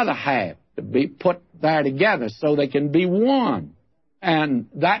need another half to be put there together so they can be one. And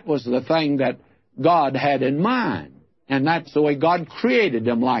that was the thing that God had in mind. And that's the way God created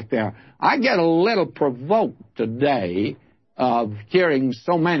them like they are. I get a little provoked today of hearing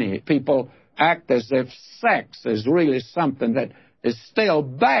so many people act as if sex is really something that is still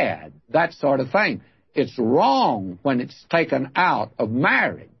bad, that sort of thing. It's wrong when it's taken out of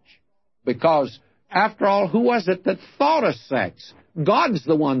marriage. Because, after all, who was it that thought of sex? God's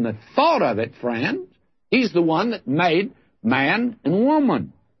the one that thought of it, friends. He's the one that made man and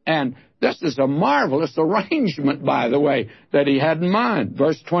woman. And this is a marvelous arrangement, by the way, that he had in mind.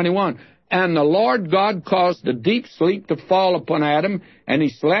 Verse 21, and the Lord God caused a deep sleep to fall upon Adam, and he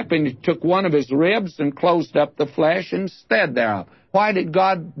slept, and he took one of his ribs and closed up the flesh instead thereof. Why did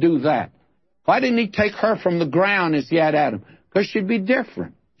God do that? Why didn't he take her from the ground as he had Adam? Because she'd be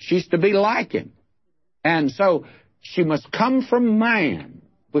different. She's to be like him. And so she must come from man,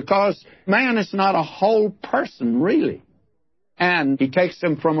 because man is not a whole person, really. And he takes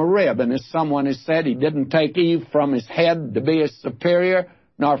him from a rib. And as someone has said, he didn't take Eve from his head to be his superior,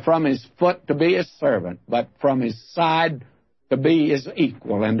 nor from his foot to be his servant, but from his side to be his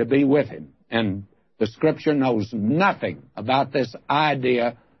equal and to be with him. And the Scripture knows nothing about this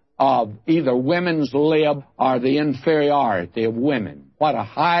idea of either women's lib or the inferiority of women. What a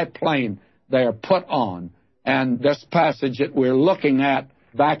high plane they are put on. And this passage that we're looking at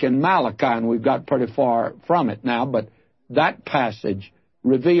back in Malachi, and we've got pretty far from it now, but that passage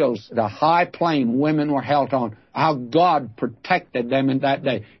reveals the high plane women were held on, how God protected them in that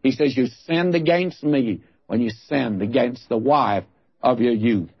day. He says, you sinned against me when you sinned against the wife of your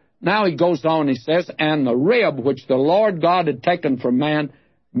youth. Now he goes on, he says, and the rib which the Lord God had taken from man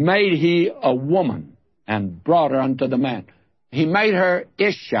made he a woman and brought her unto the man. He made her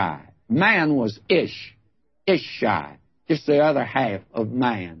Ishi. Man was Ishi, just the other half of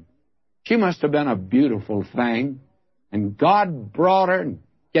man. She must have been a beautiful thing. And God brought her and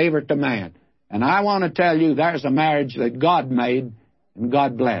gave her to man. And I want to tell you, there's a marriage that God made and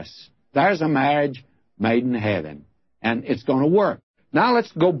God blessed. There's a marriage made in heaven. And it's going to work. Now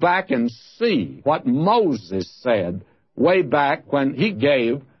let's go back and see what Moses said way back when he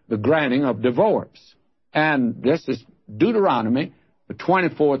gave the granting of divorce. And this is Deuteronomy, the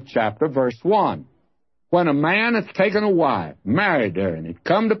 24th chapter, verse 1. When a man hath taken a wife, married her, and it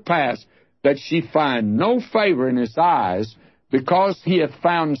come to pass that she find no favor in his eyes, because he hath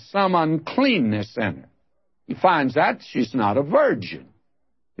found some uncleanness in her. He finds out she's not a virgin.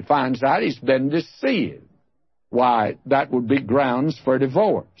 He finds out he's been deceived. Why, that would be grounds for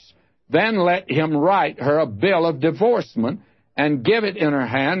divorce. Then let him write her a bill of divorcement and give it in her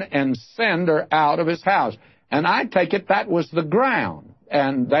hand and send her out of his house. And I take it that was the ground.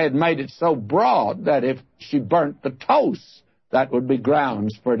 And they had made it so broad that if she burnt the toast, that would be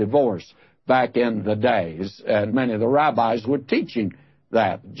grounds for divorce back in the days. And many of the rabbis were teaching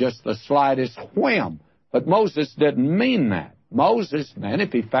that, just the slightest whim. But Moses didn't mean that. Moses meant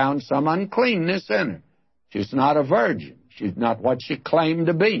if he found some uncleanness in her. She's not a virgin. She's not what she claimed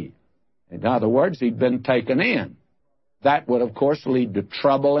to be. In other words, he'd been taken in. That would, of course, lead to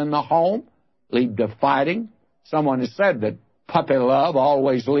trouble in the home, lead to fighting. Someone has said that puppy love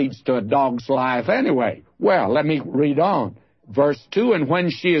always leads to a dog's life anyway. Well, let me read on. Verse 2, and when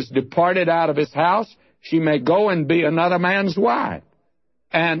she is departed out of his house, she may go and be another man's wife.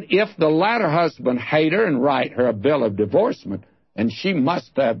 And if the latter husband hate her and write her a bill of divorcement, and she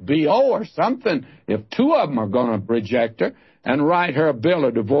must have B.O. or something, if two of them are going to reject her, and write her a bill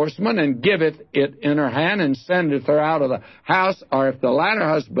of divorcement, and giveth it in her hand, and sendeth her out of the house, or if the latter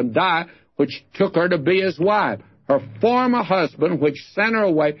husband die, which took her to be his wife, her former husband, which sent her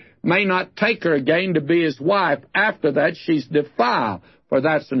away, may not take her again to be his wife. After that she's defiled, for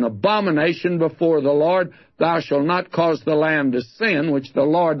that's an abomination before the Lord. Thou shalt not cause the land to sin, which the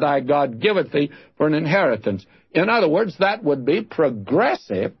Lord thy God giveth thee for an inheritance. In other words, that would be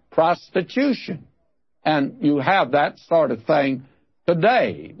progressive prostitution. And you have that sort of thing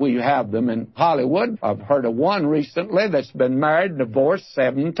today. We have them in Hollywood. I've heard of one recently that's been married and divorced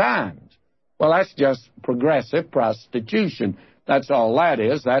 7 times. Well, that's just progressive prostitution. That's all that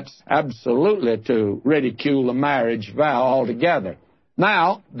is. That's absolutely to ridicule the marriage vow altogether.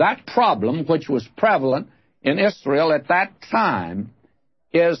 Now, that problem, which was prevalent in Israel at that time,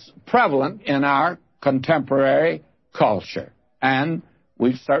 is prevalent in our contemporary culture. And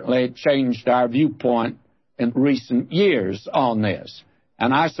we've certainly changed our viewpoint in recent years on this.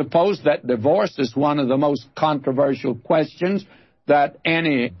 And I suppose that divorce is one of the most controversial questions that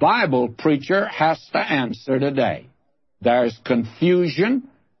any Bible preacher has to answer today. There's confusion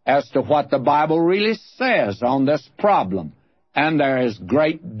as to what the Bible really says on this problem. And there is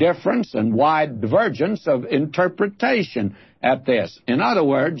great difference and wide divergence of interpretation at this. In other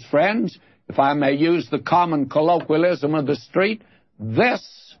words, friends, if I may use the common colloquialism of the street,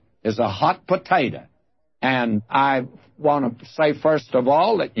 this is a hot potato. And I want to say, first of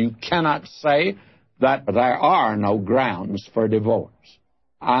all, that you cannot say that there are no grounds for divorce.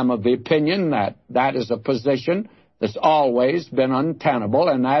 I'm of the opinion that that is a position that's always been untenable,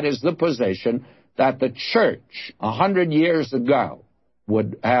 and that is the position that the church 100 years ago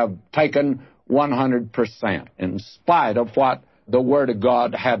would have taken 100%, in spite of what the Word of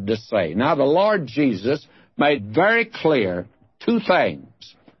God had to say. Now, the Lord Jesus made very clear two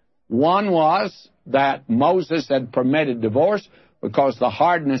things. One was that Moses had permitted divorce because the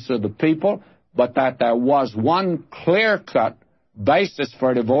hardness of the people, but that there was one clear-cut basis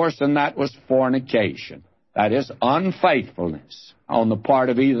for divorce, and that was fornication. That is, unfaithfulness on the part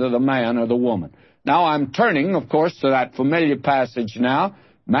of either the man or the woman. Now, I'm turning, of course, to that familiar passage now,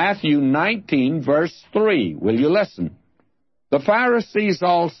 Matthew 19, verse 3. Will you listen? The Pharisees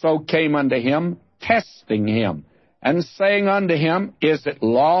also came unto him, testing him, and saying unto him, Is it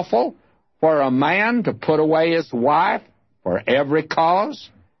lawful for a man to put away his wife for every cause?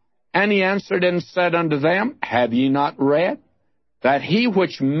 And he answered and said unto them, Have ye not read that he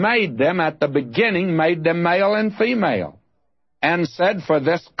which made them at the beginning made them male and female, and said, For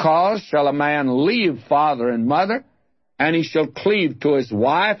this cause shall a man leave father and mother, and he shall cleave to his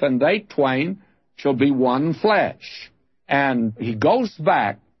wife, and they twain shall be one flesh. And he goes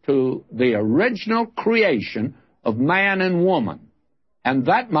back to the original creation of man and woman. And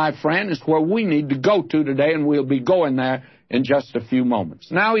that, my friend, is where we need to go to today, and we'll be going there in just a few moments.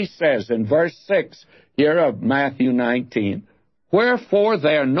 Now he says in verse 6 here of Matthew 19, Wherefore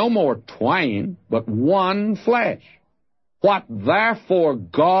they are no more twain, but one flesh. What therefore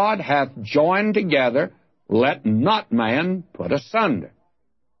God hath joined together, let not man put asunder.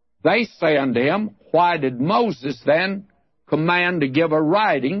 They say unto him, Why did Moses then command to give a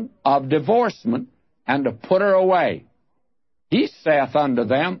writing of divorcement, and to put her away? He saith unto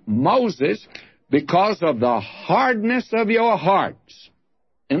them, Moses, because of the hardness of your hearts.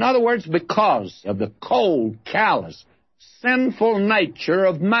 In other words, because of the cold, callous, sinful nature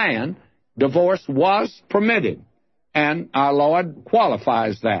of man, divorce was permitted. And our Lord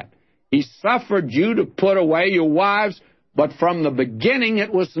qualifies that. He suffered you to put away your wives, but from the beginning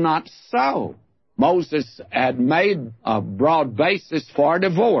it was not so. Moses had made a broad basis for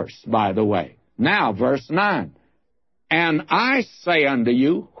divorce, by the way. Now, verse 9. And I say unto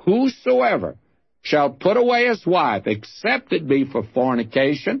you, whosoever shall put away his wife, except it be for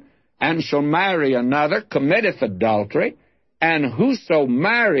fornication, and shall marry another, committeth adultery, and whoso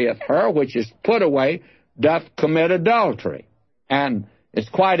marrieth her which is put away doth commit adultery. And it's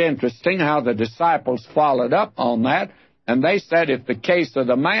quite interesting how the disciples followed up on that, and they said if the case of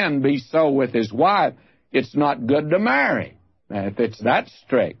the man be so with his wife, it's not good to marry, if it's that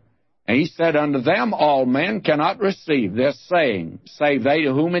strict. And he said unto them, All men cannot receive this saying, save they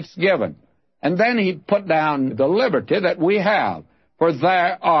to whom it's given. And then he put down the liberty that we have, for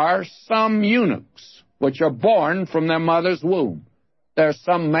there are some eunuchs which are born from their mother's womb. There are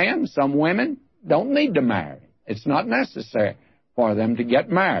some men, some women, don't need to marry. It's not necessary for them to get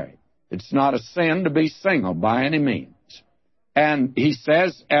married. It's not a sin to be single by any means. And he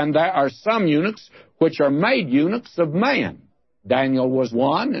says, and there are some eunuchs which are made eunuchs of man. Daniel was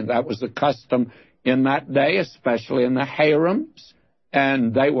one, and that was the custom in that day, especially in the harems.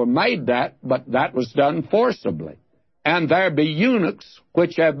 And they were made that, but that was done forcibly. And there be eunuchs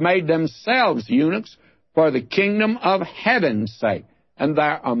which have made themselves eunuchs for the kingdom of heaven's sake. And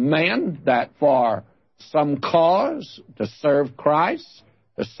there are men that for some cause, to serve Christ,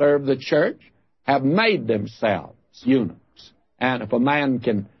 to serve the church, have made themselves eunuchs. And if a man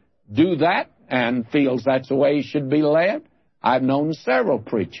can do that and feels that's the way he should be led, I've known several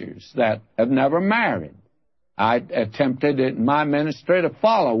preachers that have never married. I attempted in my ministry to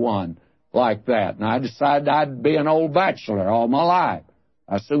follow one like that, and I decided I'd be an old bachelor all my life.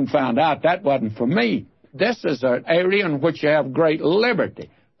 I soon found out that wasn't for me. This is an area in which you have great liberty.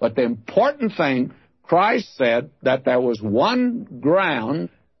 But the important thing, Christ said that there was one ground,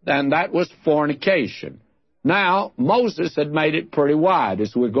 and that was fornication. Now, Moses had made it pretty wide,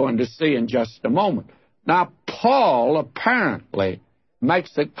 as we're going to see in just a moment. Now, Paul apparently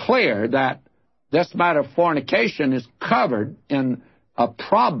makes it clear that this matter of fornication is covered in a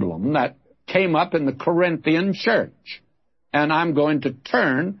problem that came up in the Corinthian church. And I'm going to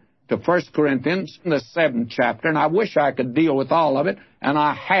turn to 1 Corinthians, the 7th chapter, and I wish I could deal with all of it, and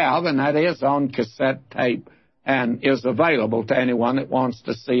I have, and that is on cassette tape and is available to anyone that wants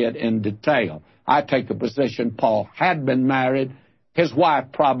to see it in detail. I take the position Paul had been married, his wife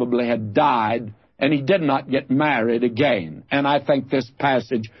probably had died, and he did not get married again. And I think this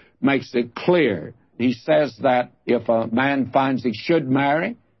passage makes it clear. He says that if a man finds he should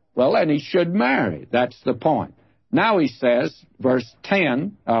marry, well, then he should marry. That's the point. Now he says, verse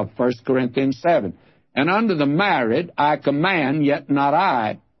 10 of 1 Corinthians 7, and unto the married I command, yet not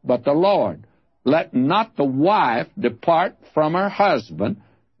I, but the Lord. Let not the wife depart from her husband.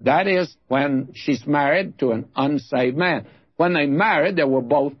 That is, when she's married to an unsaved man. When they married, they were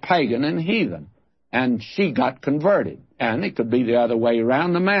both pagan and heathen, and she got converted. And it could be the other way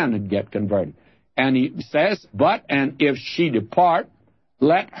around, the man would get converted. And he says, but, and if she depart,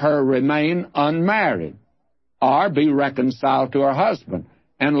 let her remain unmarried, or be reconciled to her husband,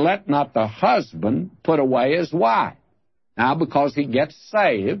 and let not the husband put away his wife. Now, because he gets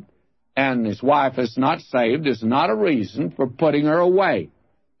saved, and his wife is not saved, is not a reason for putting her away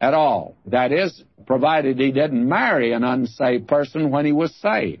at all. That is, provided he didn't marry an unsaved person when he was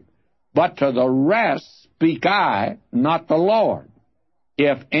saved. But to the rest speak I, not the Lord.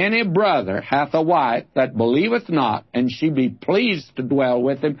 If any brother hath a wife that believeth not, and she be pleased to dwell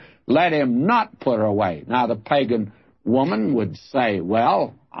with him, let him not put her away. Now, the pagan woman would say,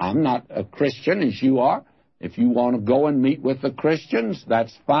 well, I'm not a Christian as you are. If you want to go and meet with the Christians,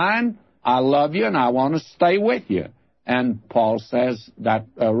 that's fine. I love you, and I want to stay with you. And Paul says that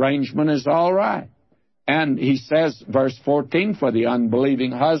arrangement is all right. And he says, verse 14, for the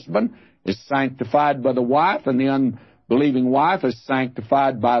unbelieving husband is sanctified by the wife, and the unbelieving wife is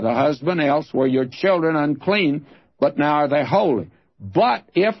sanctified by the husband, else were your children unclean, but now are they holy. But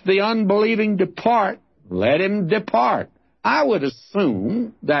if the unbelieving depart, let him depart. I would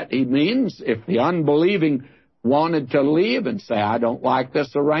assume that he means if the unbelieving wanted to leave and say, I don't like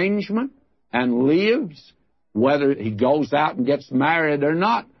this arrangement, and leaves, whether he goes out and gets married or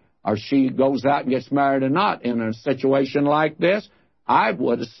not, or she goes out and gets married or not, in a situation like this, I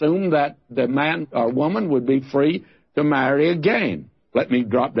would assume that the man or woman would be free to marry again. Let me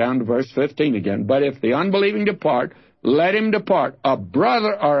drop down to verse 15 again. But if the unbelieving depart, let him depart. A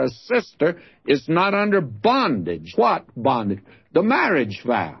brother or a sister is not under bondage. What bondage? The marriage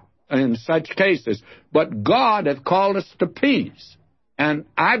vow in such cases. But God hath called us to peace. And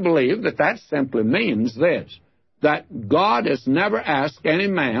I believe that that simply means this, that God has never asked any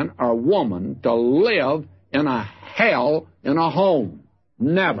man or woman to live in a hell in a home.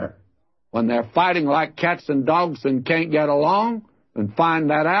 Never. When they're fighting like cats and dogs and can't get along and find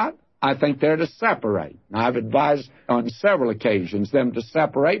that out, I think they're to separate. I've advised on several occasions them to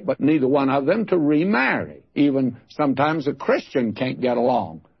separate, but neither one of them to remarry. Even sometimes a Christian can't get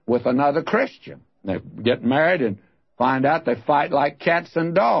along with another Christian. They get married and find out they fight like cats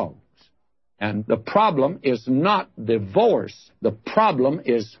and dogs. And the problem is not divorce. The problem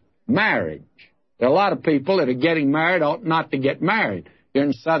is marriage. There are a lot of people that are getting married ought not to get married. Here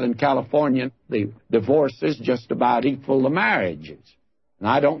in Southern California, the divorces just about equal the marriages. And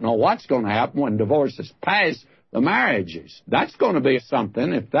I don't know what's going to happen when divorces pass the marriages. That's going to be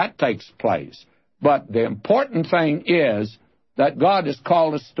something if that takes place. But the important thing is that God has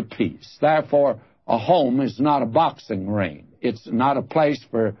called us to peace. Therefore, a home is not a boxing ring. It's not a place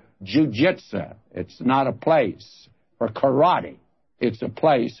for jiu-jitsu. It's not a place for karate. It's a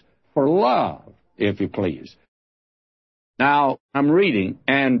place for love, if you please. Now, I'm reading,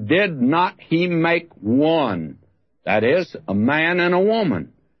 and did not he make one, that is, a man and a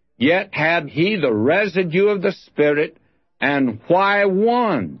woman, yet had he the residue of the Spirit, and why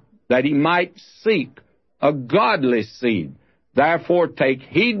one? That he might seek a godly seed. Therefore take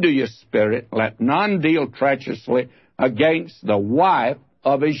heed to your spirit, let none deal treacherously against the wife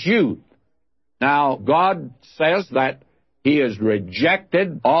of his youth. Now, God says that he has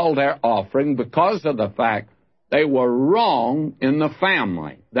rejected all their offering because of the fact they were wrong in the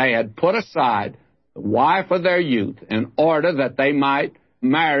family. They had put aside the wife of their youth in order that they might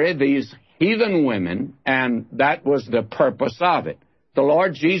marry these heathen women, and that was the purpose of it. The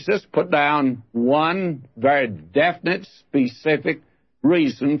Lord Jesus put down one very definite, specific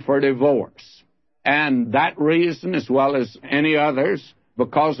reason for divorce. And that reason, as well as any others,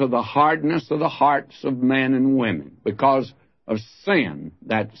 because of the hardness of the hearts of men and women, because of sin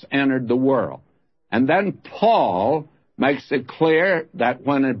that's entered the world. And then Paul makes it clear that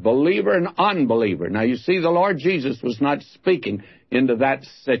when a believer and unbeliever, now you see the Lord Jesus was not speaking into that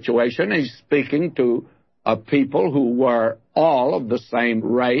situation. He's speaking to a people who were all of the same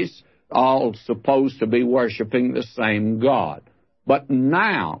race, all supposed to be worshiping the same God. But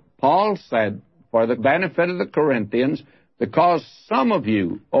now, Paul said, for the benefit of the Corinthians, because some of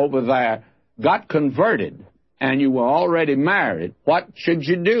you over there got converted and you were already married, what should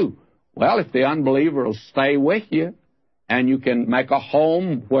you do? Well, if the unbeliever will stay with you and you can make a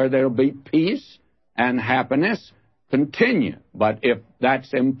home where there'll be peace and happiness, continue. But if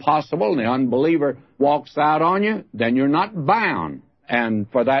that's impossible and the unbeliever walks out on you, then you're not bound. And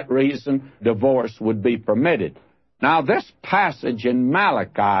for that reason, divorce would be permitted. Now, this passage in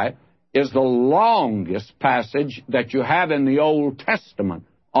Malachi is the longest passage that you have in the Old Testament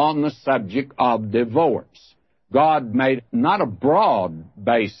on the subject of divorce. God made not a broad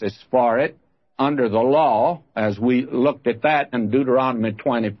basis for it under the law, as we looked at that in Deuteronomy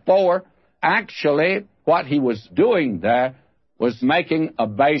 24. Actually, what he was doing there was making a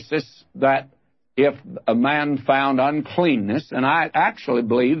basis that if a man found uncleanness, and I actually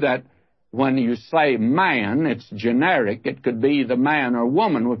believe that when you say man, it's generic. It could be the man or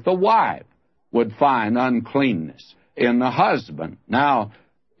woman with the wife would find uncleanness in the husband. Now,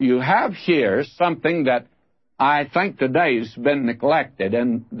 you have here something that I think today has been neglected,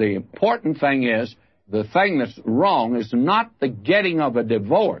 and the important thing is, the thing that's wrong is not the getting of a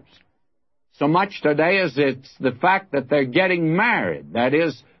divorce so much today as it's the fact that they're getting married. That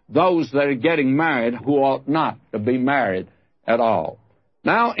is, those that are getting married who ought not to be married at all.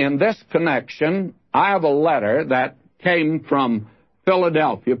 Now, in this connection, I have a letter that came from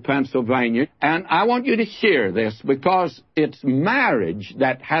Philadelphia, Pennsylvania, and I want you to hear this because it's marriage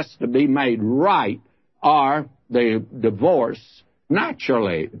that has to be made right, or the divorce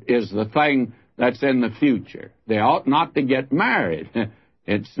naturally is the thing that's in the future. They ought not to get married.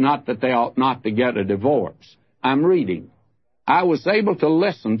 It's not that they ought not to get a divorce. I'm reading. I was able to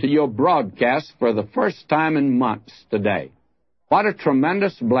listen to your broadcast for the first time in months today. What a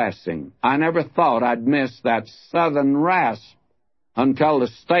tremendous blessing. I never thought I'd miss that southern rasp until the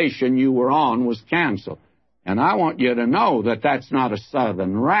station you were on was canceled. And I want you to know that that's not a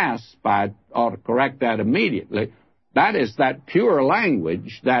southern rasp. I ought to correct that immediately. That is that pure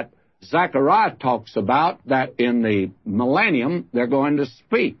language that Zechariah talks about, that in the millennium they're going to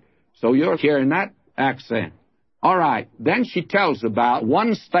speak. So you're hearing that accent. All right, then she tells about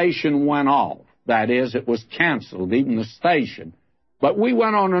one station went off. That is, it was canceled, even the station. But we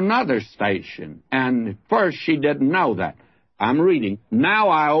went on another station, and at first she didn't know that. I'm reading. Now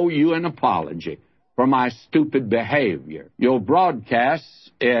I owe you an apology for my stupid behavior. Your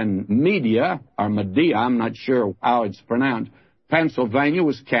broadcasts in Media, or Medea, I'm not sure how it's pronounced, Pennsylvania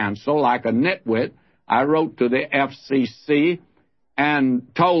was canceled like a nitwit. I wrote to the FCC and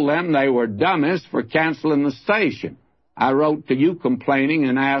told them they were dummies for canceling the station. I wrote to you complaining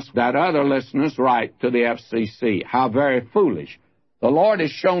and asked that other listeners write to the FCC. How very foolish. The Lord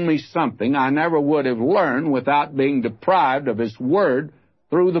has shown me something I never would have learned without being deprived of His Word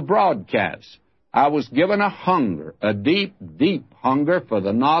through the broadcast. I was given a hunger, a deep, deep hunger for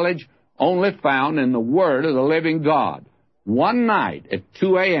the knowledge only found in the Word of the living God. One night at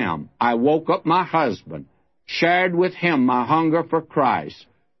 2 a.m., I woke up my husband, shared with him my hunger for Christ.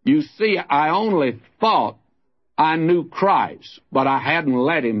 You see, I only thought I knew Christ, but I hadn't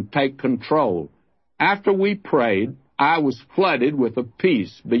let Him take control. After we prayed, I was flooded with a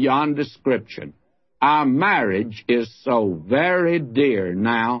peace beyond description. Our marriage is so very dear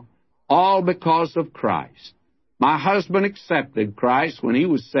now, all because of Christ. My husband accepted Christ when he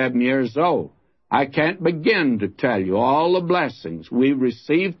was 7 years old. I can't begin to tell you all the blessings we've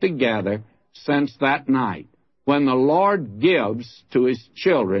received together since that night. When the Lord gives to His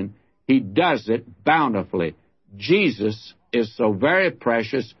children, He does it bountifully. Jesus is so very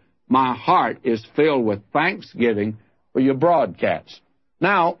precious. My heart is filled with thanksgiving for your broadcast.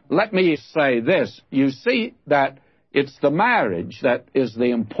 Now, let me say this. You see that it's the marriage that is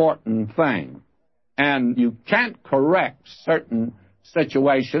the important thing. And you can't correct certain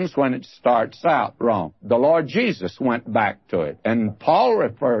situations when it starts out wrong. The Lord Jesus went back to it, and Paul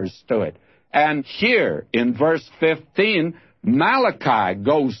refers to it. And here, in verse 15, Malachi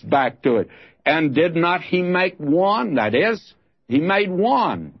goes back to it. And did not He make one? That is, He made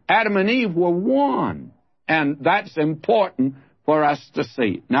one. Adam and Eve were one. And that's important for us to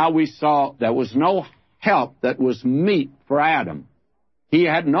see. Now we saw there was no help that was meet for Adam. He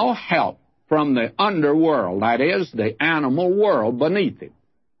had no help from the underworld, that is, the animal world beneath him.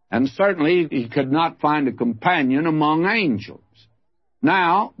 And certainly he could not find a companion among angels.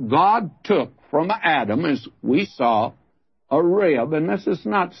 Now, God took from Adam, as we saw, a rib, and this is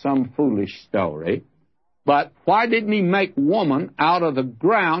not some foolish story, but why didn't He make woman out of the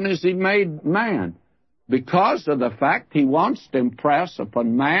ground as He made man? Because of the fact He wants to impress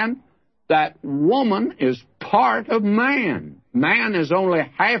upon man that woman is part of man. Man is only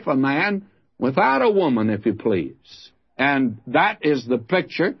half a man without a woman, if you please. And that is the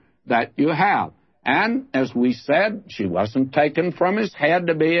picture that you have. And as we said, she wasn't taken from His head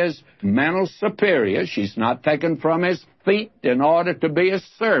to be His mental superior. She's not taken from His feet in order to be His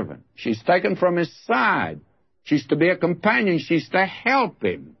servant. She's taken from His side She's to be a companion. She's to help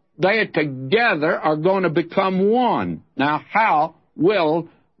him. They together are going to become one. Now, how will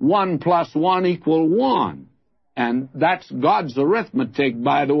 1 plus 1 equal 1? And that's God's arithmetic,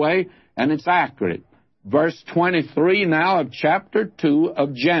 by the way, and it's accurate. Verse 23 now of chapter 2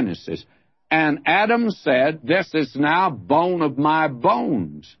 of Genesis. And Adam said, this is now bone of my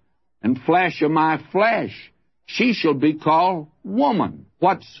bones and flesh of my flesh. She shall be called woman.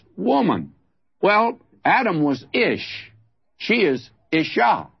 What's woman? Well, Adam was Ish. She is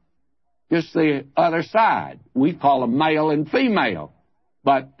Isha. Just the other side. We call them male and female,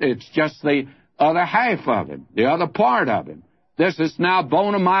 but it's just the other half of him, the other part of him. This is now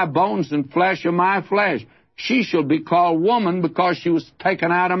bone of my bones and flesh of my flesh. She shall be called woman because she was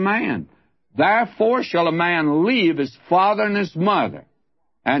taken out of man. Therefore shall a man leave his father and his mother,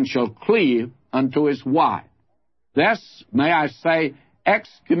 and shall cleave unto his wife. This, may I say,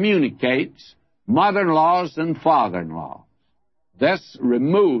 excommunicates mother-in-laws and father-in-laws. This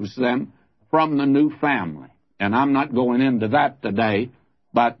removes them from the new family. And I'm not going into that today,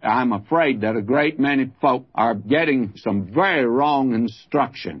 but I'm afraid that a great many folk are getting some very wrong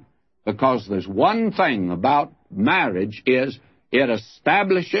instruction, because there's one thing about marriage is it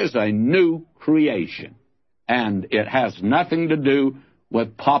establishes a new creation, and it has nothing to do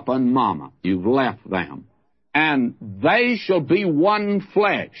with Papa and Mama. You've left them. And they shall be one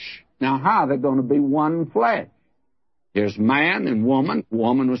flesh. Now, how are they going to be one flesh? Here's man and woman.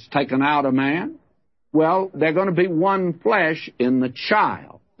 Woman was taken out of man. Well, they're going to be one flesh in the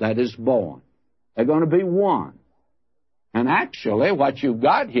child that is born. They're going to be one. And actually, what you've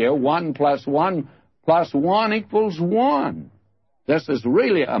got here, 1 plus 1 plus 1 equals 1. This is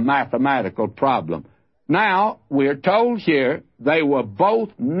really a mathematical problem. Now, we're told here they were both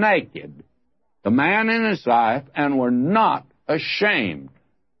naked, the man and his wife, and were not ashamed.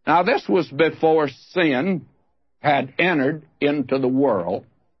 Now, this was before sin had entered into the world,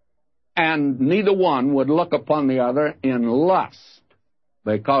 and neither one would look upon the other in lust,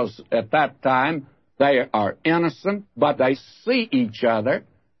 because at that time they are innocent, but they see each other,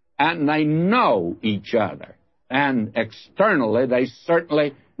 and they know each other. And externally, they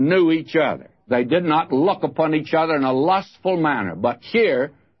certainly knew each other. They did not look upon each other in a lustful manner. But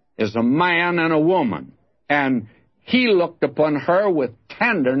here is a man and a woman, and he looked upon her with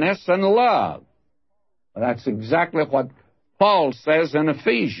tenderness and love. That's exactly what Paul says in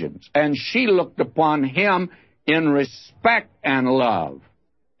Ephesians. And she looked upon him in respect and love.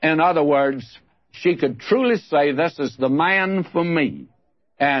 In other words, she could truly say, this is the man for me.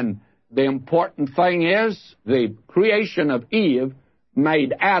 And the important thing is, the creation of Eve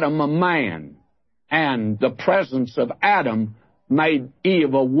made Adam a man, and the presence of Adam made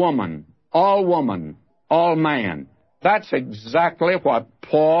Eve a woman, all man. That's exactly what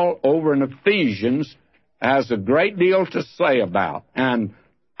Paul over in Ephesians has a great deal to say about. And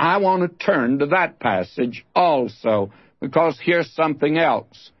I want to turn to that passage also, because here's something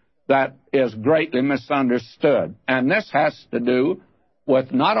else that is greatly misunderstood. And this has to do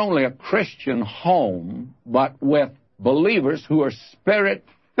with not only a Christian home, but with believers who are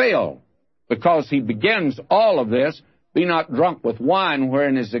Spirit-filled. Because he begins all of this, be not drunk with wine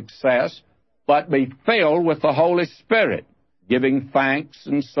wherein is excess, but be filled with the Holy Spirit, giving thanks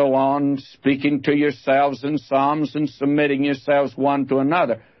and so on, speaking to yourselves in psalms and submitting yourselves one to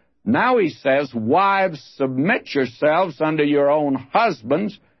another. Now he says, wives, submit yourselves unto your own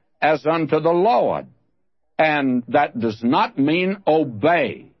husbands as unto the Lord. And that does not mean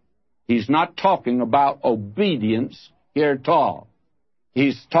obey. He's not talking about obedience here at all.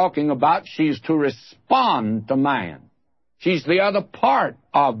 He's talking about she's to respond to man. She's the other part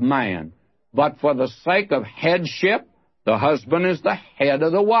of man. But for the sake of headship, the husband is the head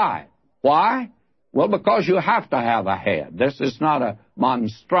of the wife. Why? Well, because you have to have a head. This is not a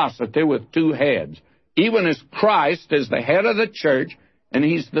monstrosity with two heads. Even as Christ is the head of the church, and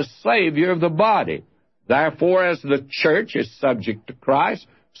he's the Savior of the body. Therefore, as the church is subject to Christ,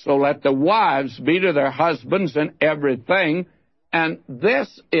 so let the wives be to their husbands in everything. And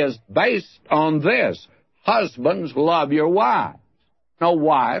this is based on this. Husbands, love your wives. No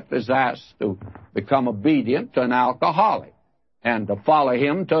wife is asked to become obedient to an alcoholic and to follow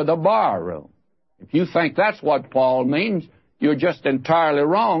him to the bar room. If you think that's what Paul means, you're just entirely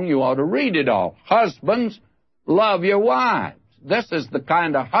wrong. You ought to read it all. Husbands, love your wives. This is the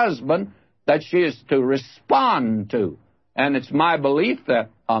kind of husband that she is to respond to. And it's my belief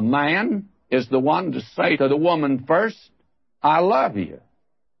that a man is the one to say to the woman first, I love you.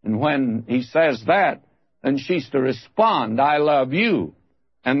 And when he says that, then she's to respond, I love you.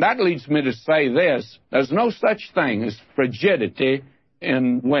 And that leads me to say this. There's no such thing as frigidity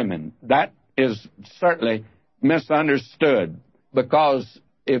in women. That is certainly misunderstood, because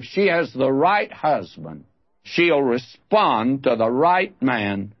if she has the right husband, she'll respond to the right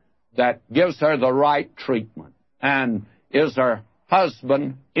man that gives her the right treatment and is her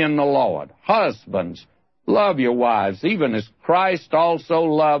husband in the Lord. Husbands, love your wives, even as Christ also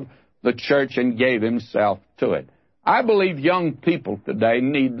loved the church and gave himself to it. I believe young people today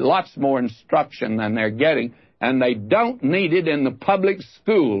need lots more instruction than they're getting, and they don't need it in the public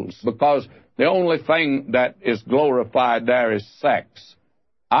schools, because the only thing that is glorified there is sex.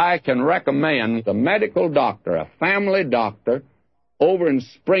 I can recommend the medical doctor, a family doctor, over in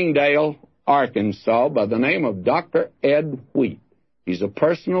Springdale, Arkansas, by the name of Dr. Ed Wheat. He's a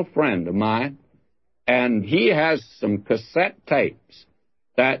personal friend of mine, and he has some cassette tapes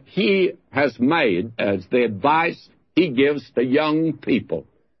that he has made as the advice he gives to young people.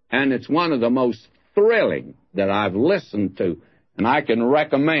 And it's one of the most thrilling that I've listened to, and I can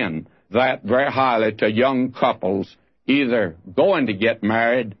recommend that very highly to young couples either going to get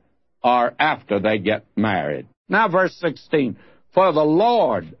married or after they get married. Now, verse 16, for the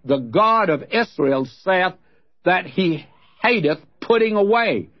Lord, the God of Israel, saith that he hateth putting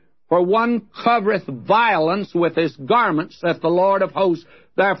away. For one covereth violence with his garment, saith the Lord of hosts.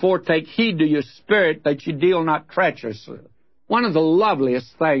 Therefore take heed to your spirit that you deal not treacherously. One of the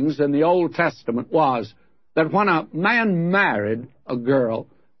loveliest things in the Old Testament was that when a man married a girl,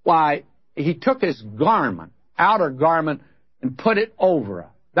 why, he took his garment, outer garment, and put it over her.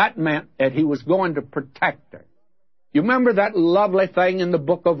 That meant that he was going to protect her. You remember that lovely thing in the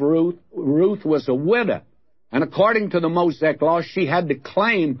book of Ruth? Ruth was a widow, and according to the Mosaic law, she had to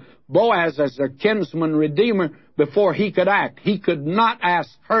claim Boaz as her kinsman redeemer before he could act. He could not ask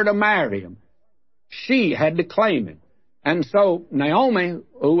her to marry him. She had to claim him. And so Naomi,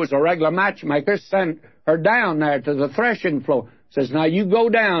 who was a regular matchmaker, sent her down there to the threshing floor. Says, now you go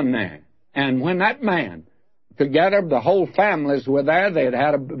down there. And when that man, together, the whole families were there, they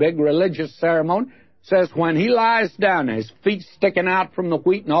had a big religious ceremony, says when he lies down there, his feet sticking out from the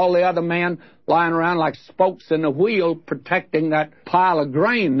wheat and all the other men lying around like spokes in the wheel protecting that pile of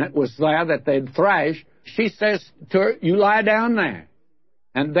grain that was there that they'd thrash, she says to her, you lie down there.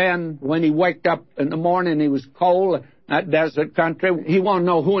 And then when he waked up in the morning, he was cold, that desert country, he wanted to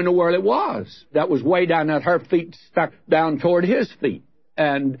know who in the world it was that was way down there, her feet stuck down toward his feet.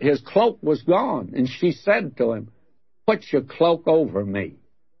 And his cloak was gone. And she said to him, put your cloak over me.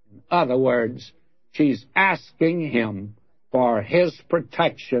 In other words, she's asking him for his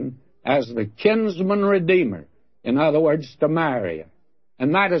protection as the kinsman redeemer. In other words, to marry her.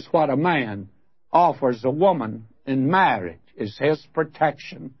 And that is what a man offers a woman in marriage, is his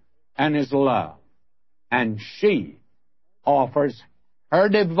protection and his love. And she offers her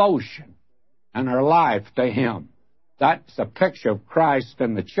devotion and her life to him. That's a picture of Christ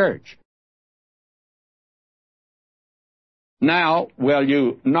and the church. Now, will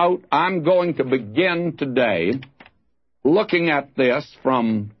you note, I'm going to begin today looking at this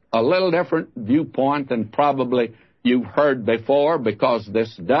from a little different viewpoint than probably you've heard before, because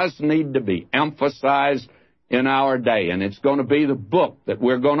this does need to be emphasized in our day. And it's going to be the book that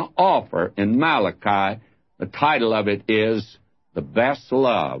we're going to offer in Malachi. The title of it is The Best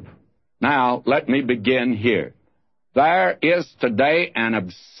Love. Now, let me begin here. There is today an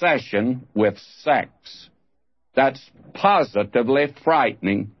obsession with sex that's positively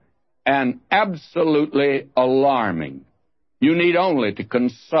frightening and absolutely alarming. You need only to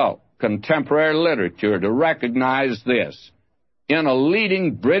consult contemporary literature to recognize this. In a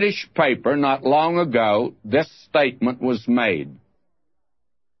leading British paper not long ago, this statement was made.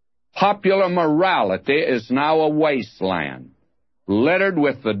 Popular morality is now a wasteland, littered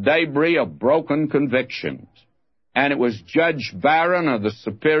with the debris of broken convictions. And it was Judge Barron of the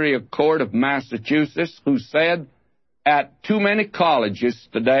Superior Court of Massachusetts who said, at too many colleges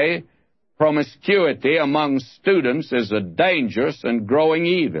today, promiscuity among students is a dangerous and growing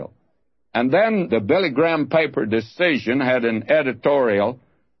evil. And then the Billy Graham paper Decision had an editorial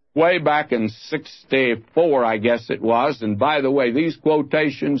way back in 1964, I guess it was. And by the way, these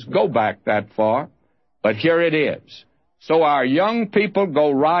quotations go back that far, but here it is. So our young people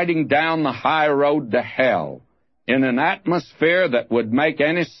go riding down the high road to hell in an atmosphere that would make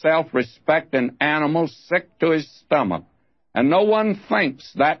any self-respecting animal sick to his stomach. And no one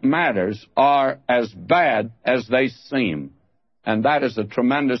thinks that matters are as bad as they seem. And that is a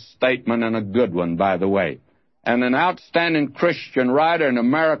tremendous statement and a good one, by the way. And an outstanding Christian writer in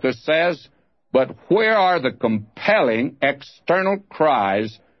America says, but where are the compelling external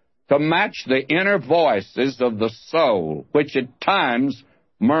cries to match the inner voices of the soul, which at times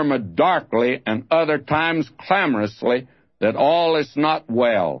murmur darkly and other times clamorously that all is not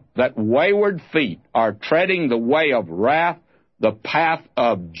well, that wayward feet are treading the way of wrath, the path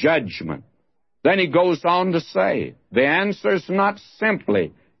of judgment. Then he goes on to say, the answer is not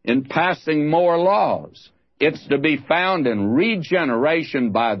simply in passing more laws. It's to be found in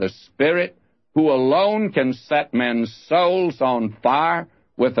regeneration by the Spirit, who alone can set men's souls on fire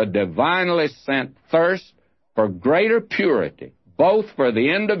with a divinely sent thirst for greater purity, both for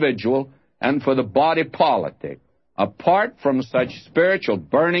the individual and for the body politic. Apart from such spiritual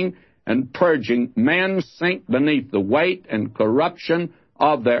burning and purging, men sink beneath the weight and corruption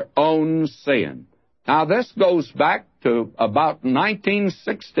of their own sin. Now, this goes back to about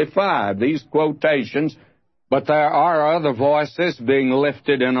 1965, these quotations, but there are other voices being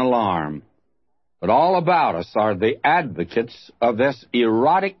lifted in alarm. But all about us are the advocates of this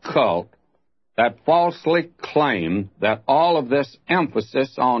erotic cult that falsely claim that all of this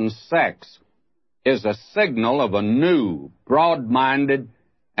emphasis on sex is a signal of a new, broad-minded,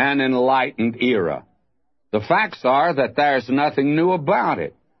 and enlightened era. The facts are that there's nothing new about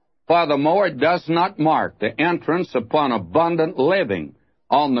it. Furthermore, it does not mark the entrance upon abundant living.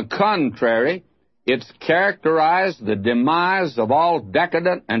 On the contrary, it's characterized the demise of all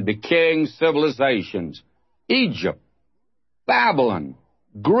decadent and decaying civilizations. Egypt, Babylon,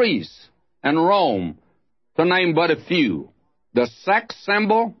 Greece, and Rome, to name but a few. The sex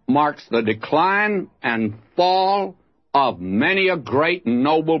symbol marks the decline and fall of many a great and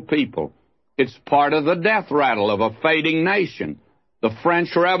noble people. It's part of the death rattle of a fading nation. The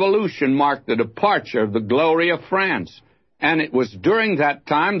French Revolution marked the departure of the glory of France, and it was during that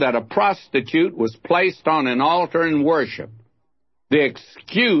time that a prostitute was placed on an altar in worship. The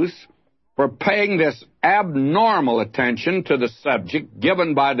excuse for paying this abnormal attention to the subject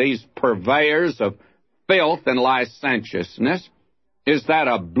given by these purveyors of filth and licentiousness is that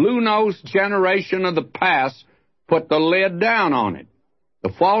a blue-nosed generation of the past put the lid down on it.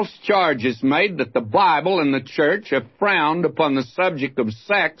 The false charge is made that the Bible and the church have frowned upon the subject of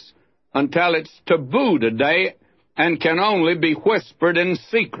sex until it's taboo today and can only be whispered in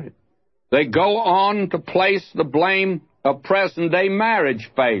secret. They go on to place the blame of present-day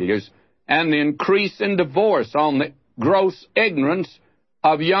marriage failures and the increase in divorce on the gross ignorance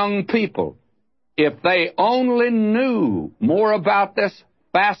of young people. If they only knew more about this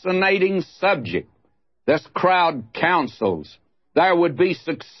fascinating subject, this crowd counsels, there would be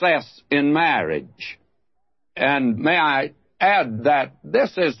success in marriage. And may I add that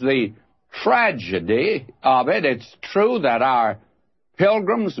this is the tragedy of it. It's true that our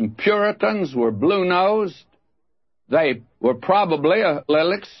Pilgrims and Puritans were blue-nosed. They were probably a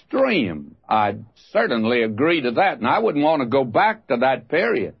little extreme. I'd certainly agree to that, and I wouldn't want to go back to that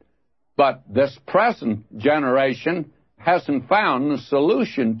period. But this present generation hasn't found the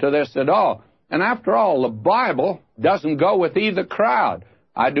solution to this at all. And after all, the Bible doesn't go with either crowd.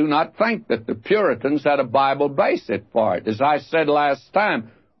 I do not think that the Puritans had a Bible basis for it. As I said last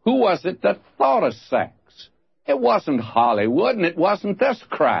time, who was it that thought of sex? It wasn't Hollywood, and it wasn't this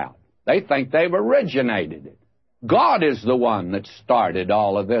crowd. They think they've originated it. God is the one that started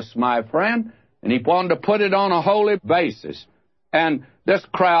all of this, my friend, and he wanted to put it on a holy basis. And this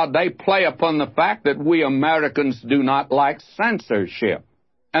crowd, they play upon the fact that we Americans do not like censorship,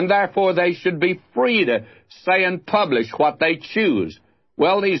 and therefore they should be free to say and publish what they choose.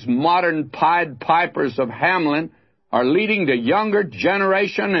 Well, these modern Pied Pipers of Hamelin are leading the younger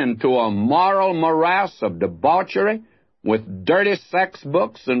generation into a moral morass of debauchery with dirty sex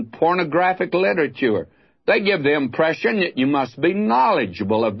books and pornographic literature. They give the impression that you must be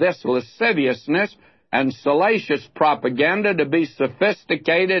knowledgeable of this lasciviousness and salacious propaganda to be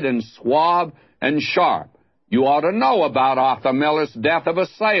sophisticated and suave and sharp. You ought to know about Arthur Miller's Death of a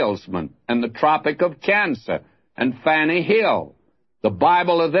Salesman and the Tropic of Cancer and Fanny Hill. The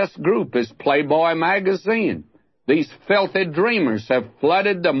Bible of this group is Playboy magazine. These filthy dreamers have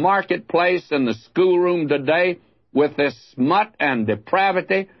flooded the marketplace and the schoolroom today with this smut and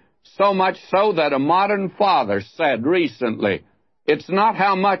depravity, so much so that a modern father said recently, "It's not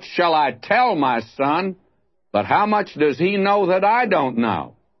how much shall I tell my son, but how much does he know that I don't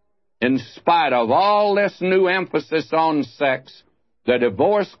know?" In spite of all this new emphasis on sex, the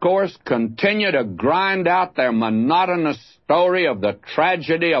divorce courts continue to grind out their monotonous story of the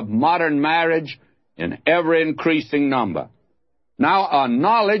tragedy of modern marriage in ever-increasing number. Now, a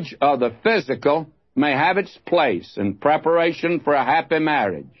knowledge of the physical may have its place in preparation for a happy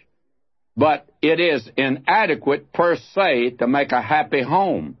marriage, but it is inadequate per se to make a happy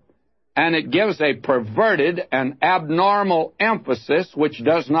home, and it gives a perverted and abnormal emphasis which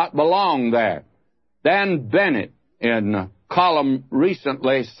does not belong there. Dan Bennett, in a column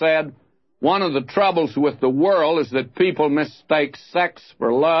recently, said, One of the troubles with the world is that people mistake sex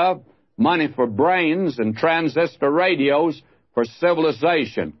for love, money for brains, and transistor radios for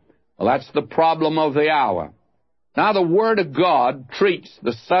civilization. Well, that's the problem of the hour. Now, the Word of God treats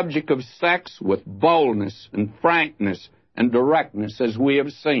the subject of sex with boldness and frankness and directness, as we have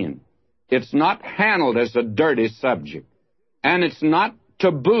seen. It's not handled as a dirty subject, and it's not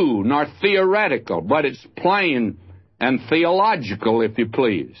taboo nor theoretical, but it's plain and theological, if you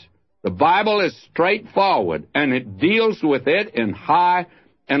please. The Bible is straightforward, and it deals with it in high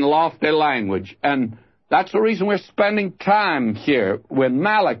and lofty language. And that's the reason we're spending time here with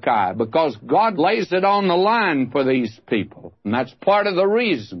Malachi, because God lays it on the line for these people. And that's part of the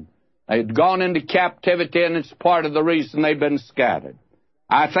reason they'd gone into captivity, and it's part of the reason they've been scattered.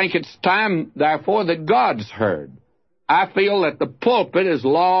 I think it's time, therefore, that God's heard. I feel that the pulpit is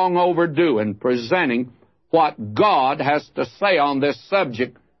long overdue in presenting what God has to say on this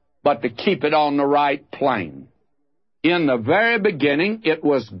subject, but to keep it on the right plane. In the very beginning, it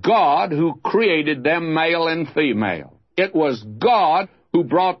was God who created them male and female. It was God who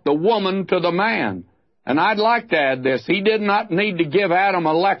brought the woman to the man. And I'd like to add this. He did not need to give Adam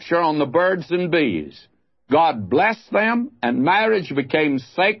a lecture on the birds and bees. God blessed them, and marriage became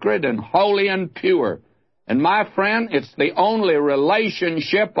sacred and holy and pure. And my friend, it's the only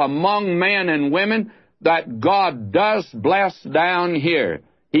relationship among men and women that God does bless down here.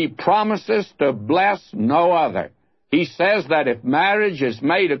 He promises to bless no other. He says that if marriage is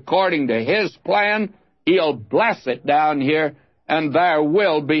made according to His plan, He'll bless it down here, and there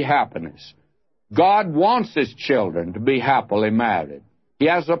will be happiness. God wants His children to be happily married. He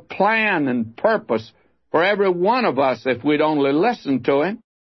has a plan and purpose for every one of us if we'd only listen to Him.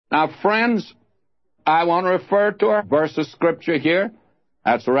 Now, friends, I want to refer to a verse of Scripture here.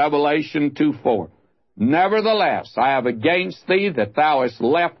 That's Revelation 2:4. Nevertheless, I have against thee that thou hast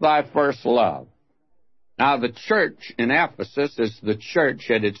left thy first love. Now, the church in Ephesus is the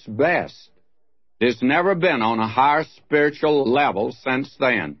church at its best. It's never been on a higher spiritual level since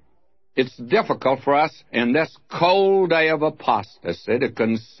then. It's difficult for us in this cold day of apostasy to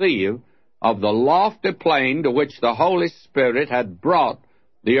conceive of the lofty plane to which the Holy Spirit had brought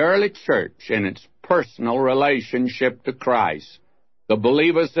the early church in its personal relationship to Christ. The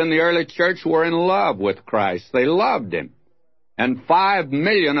believers in the early church were in love with Christ. They loved Him. And 5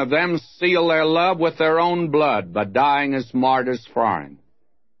 million of them sealed their love with their own blood by dying as martyrs for Him.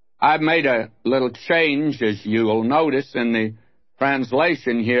 I've made a little change, as you will notice, in the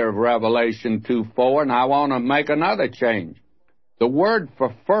translation here of Revelation 2:4, and I want to make another change. The word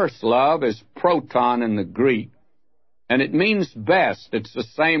for first love is proton in the Greek, and it means best. It's the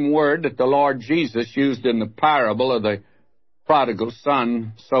same word that the Lord Jesus used in the parable of the prodigal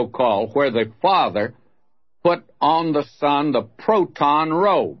son, so-called, where the father put on the son the proton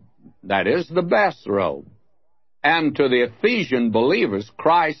robe, that is, the best robe. And to the Ephesian believers,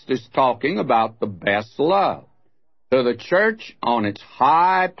 Christ is talking about the best love. To the church on its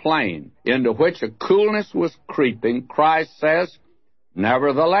high plane, into which a coolness was creeping, Christ says,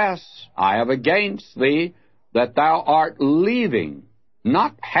 Nevertheless, I have against thee that thou art leaving,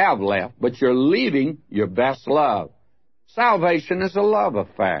 not have left, but you're leaving your best love. Salvation is a love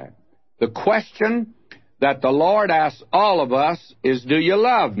affair. The question that the Lord asks all of us is, do you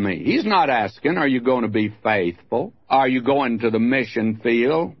love me? He's not asking, are you going to be faithful? Are you going to the mission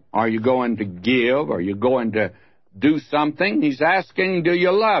field? Are you going to give? Are you going to do something? He's asking, do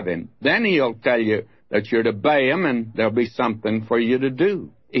you love Him? Then He'll tell you that you're to obey Him, and there'll be something for you to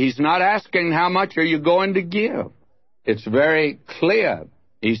do. He's not asking, how much are you going to give? It's very clear.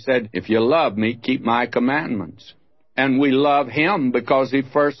 He said, if you love me, keep my commandments. And we love Him because He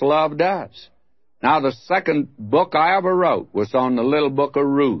first loved us. Now, the second book I ever wrote was on the little book of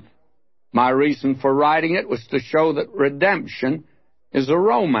Ruth. My reason for writing it was to show that redemption is a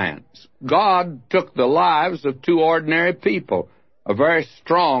romance. God took the lives of two ordinary people, a very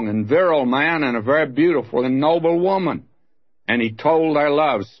strong and virile man and a very beautiful and noble woman, and He told their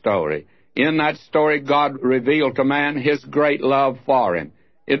love story. In that story, God revealed to man His great love for him.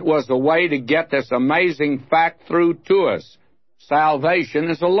 It was a way to get this amazing fact through to us. Salvation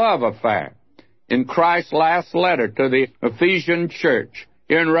is a love affair. In Christ's last letter to the Ephesian church,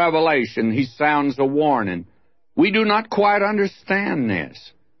 here in Revelation, He sounds a warning. We do not quite understand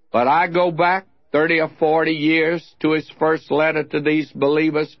this, but I go back 30 or 40 years to His first letter to these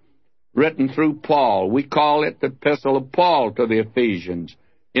believers, written through Paul. We call it the Epistle of Paul to the Ephesians.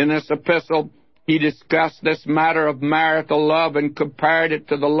 In this epistle, he discussed this matter of marital love and compared it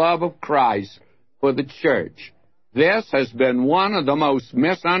to the love of Christ for the church. This has been one of the most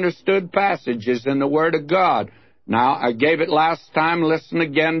misunderstood passages in the Word of God. Now, I gave it last time. Listen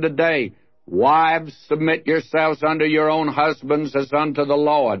again today. Wives, submit yourselves unto your own husbands as unto the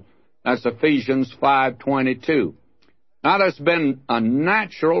Lord. That's Ephesians 5:22. Now, there's been a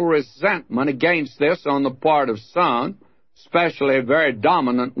natural resentment against this on the part of some, especially very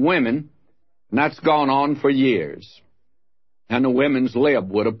dominant women, and that's gone on for years. And the women's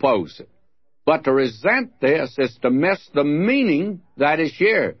lib would oppose it. But to resent this is to miss the meaning that is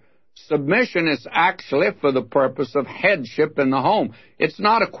here. Submission is actually for the purpose of headship in the home. It's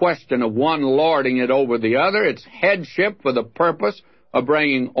not a question of one lording it over the other. It's headship for the purpose of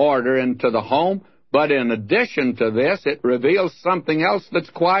bringing order into the home. But in addition to this, it reveals something else that's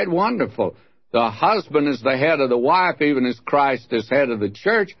quite wonderful. The husband is the head of the wife, even as Christ is head of the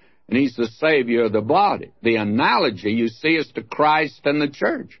church, and he's the Savior of the body. The analogy, you see, is to Christ and the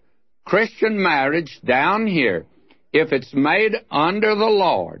church. Christian marriage down here, if it's made under the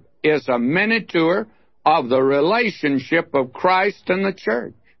Lord, is a miniature of the relationship of Christ and the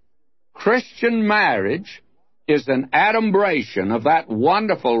church. Christian marriage is an adumbration of that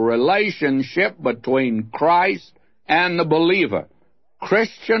wonderful relationship between Christ and the believer.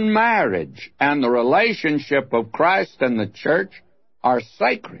 Christian marriage and the relationship of Christ and the church are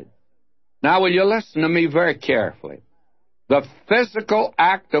sacred. Now, will you listen to me very carefully? The physical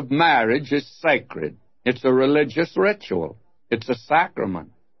act of marriage is sacred. It's a religious ritual. It's a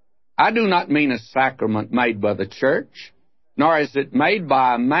sacrament. I do not mean a sacrament made by the church, nor is it made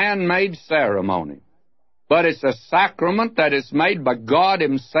by a man-made ceremony. But it's a sacrament that is made by God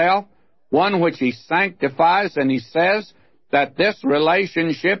Himself, one which He sanctifies, and He says that this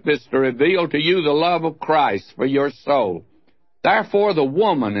relationship is to reveal to you the love of Christ for your soul. Therefore, the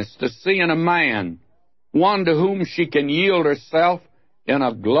woman is to see in a man one to whom she can yield herself in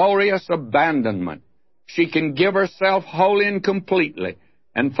a glorious abandonment. She can give herself wholly and completely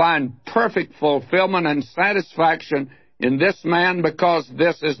and find perfect fulfillment and satisfaction in this man because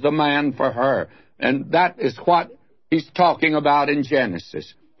this is the man for her. And that is what he's talking about in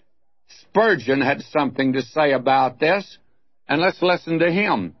Genesis. Spurgeon had something to say about this, and let's listen to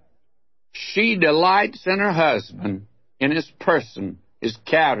him. She delights in her husband, in his person, his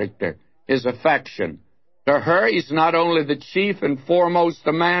character, his affection. To her, he's not only the chief and foremost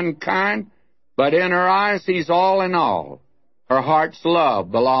of mankind, but in her eyes, he's all in all. Her heart's love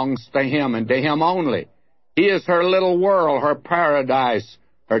belongs to him and to him only. He is her little world, her paradise,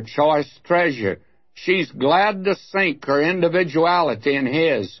 her choice treasure. She's glad to sink her individuality in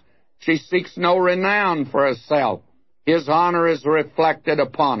his. She seeks no renown for herself. His honor is reflected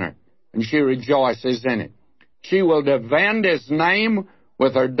upon her, and she rejoices in it. She will defend his name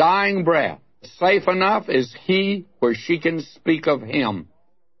with her dying breath. Safe enough is he where she can speak of him.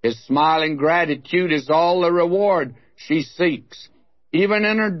 His smiling gratitude is all the reward she seeks. Even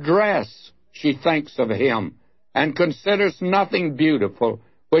in her dress, she thinks of him and considers nothing beautiful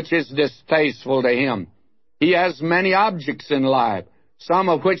which is distasteful to him. He has many objects in life, some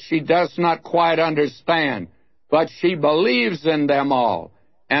of which she does not quite understand, but she believes in them all,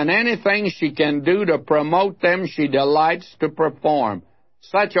 and anything she can do to promote them she delights to perform.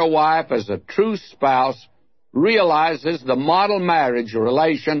 Such a wife, as a true spouse, realizes the model marriage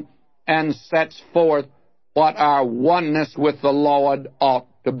relation and sets forth what our oneness with the Lord ought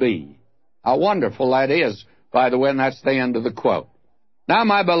to be. How wonderful that is, by the way, and that's the end of the quote. Now,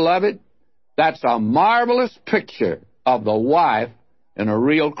 my beloved, that's a marvelous picture of the wife in a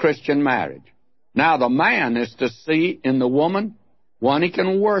real Christian marriage. Now, the man is to see in the woman one he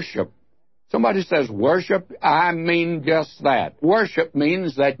can worship. Somebody says, worship? I mean just that. Worship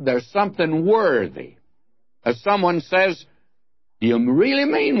means that there's something worthy. As someone says, do you really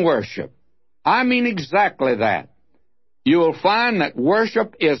mean worship? I mean exactly that. You will find that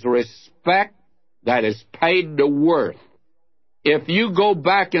worship is respect that is paid to worth. If you go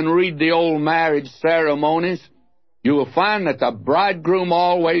back and read the old marriage ceremonies, you will find that the bridegroom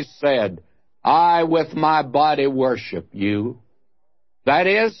always said, I with my body worship you. That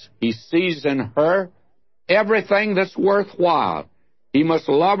is, he sees in her everything that's worthwhile. He must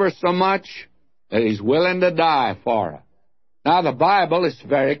love her so much that he's willing to die for her. Now, the Bible is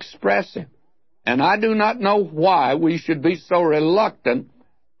very expressive, and I do not know why we should be so reluctant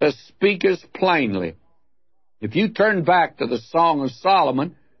to speak as plainly. If you turn back to the Song of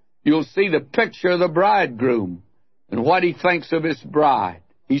Solomon, you'll see the picture of the bridegroom and what he thinks of his bride.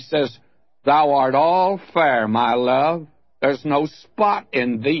 He says, Thou art all fair, my love. There's no spot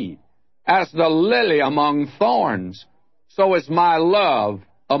in thee. As the lily among thorns, so is my love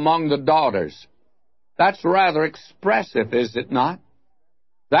among the daughters. That's rather expressive, is it not?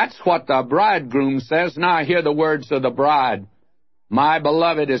 That's what the bridegroom says. Now hear the words of the bride. My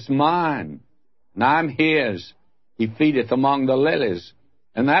beloved is mine, and I'm his. He feedeth among the lilies.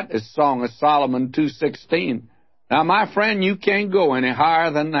 And that is Song of Solomon 2:16. Now, my friend, you can't go any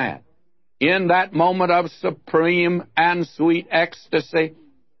higher than that. In that moment of supreme and sweet ecstasy,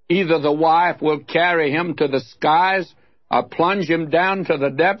 either the wife will carry him to the skies or plunge him down to the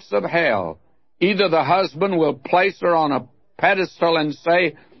depths of hell. Either the husband will place her on a pedestal and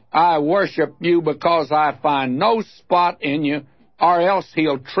say, I worship you because I find no spot in you, or else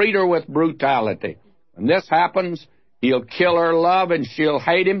he'll treat her with brutality. When this happens, he'll kill her love and she'll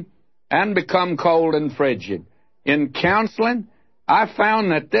hate him and become cold and frigid. In counseling, I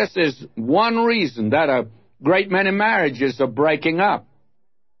found that this is one reason that a great many marriages are breaking up.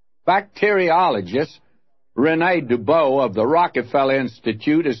 Bacteriologist Rene Dubos of the Rockefeller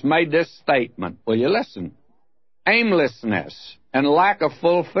Institute has made this statement. Will you listen? Aimlessness and lack of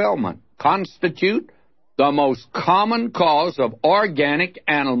fulfillment constitute the most common cause of organic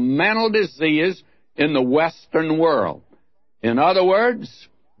and mental disease in the Western world. In other words,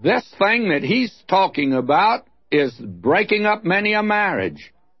 this thing that he's talking about is breaking up many a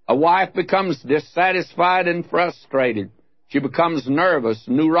marriage. A wife becomes dissatisfied and frustrated. She becomes nervous,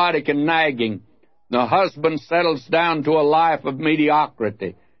 neurotic, and nagging. The husband settles down to a life of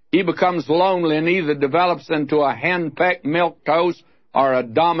mediocrity. He becomes lonely and either develops into a hen-pecked milquetoast or a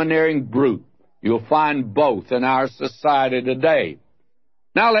domineering brute. You'll find both in our society today.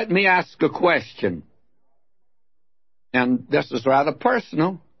 Now let me ask a question, and this is rather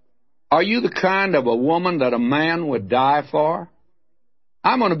personal. Are you the kind of a woman that a man would die for?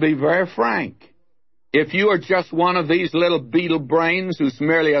 I'm going to be very frank. If you are just one of these little beetle brains who's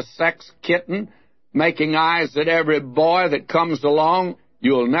merely a sex kitten, making eyes at every boy that comes along,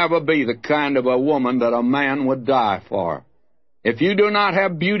 you'll never be the kind of a woman that a man would die for. If you do not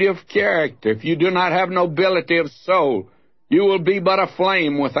have beauty of character, if you do not have nobility of soul, you will be but a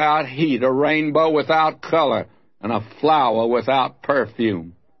flame without heat, a rainbow without color, and a flower without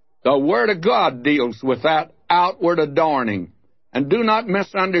perfume. The Word of God deals with that outward adorning. And do not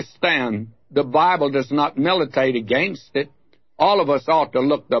misunderstand, the Bible does not militate against it. All of us ought to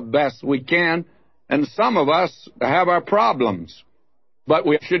look the best we can, and some of us have our problems. But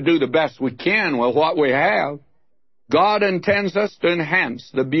we should do the best we can with what we have. God intends us to enhance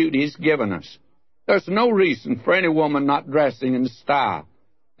the beauty He's given us. There's no reason for any woman not dressing in style.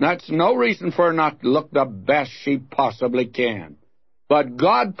 That's no reason for her not to look the best she possibly can. But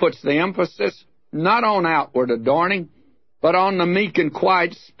God puts the emphasis not on outward adorning, but on the meek and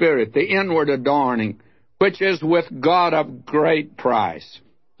quiet spirit, the inward adorning, which is with God of great price.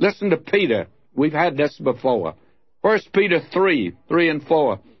 Listen to Peter. We've had this before. 1 Peter 3 and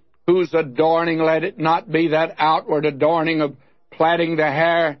 4. Whose adorning let it not be that outward adorning of plaiting the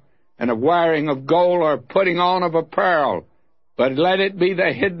hair and of wearing of gold or putting on of apparel, but let it be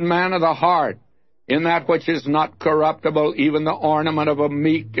the hidden man of the heart, in that which is not corruptible, even the ornament of a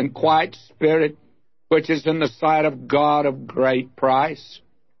meek and quiet spirit, which is in the sight of God of great price.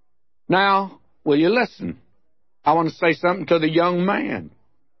 Now, will you listen? I want to say something to the young man.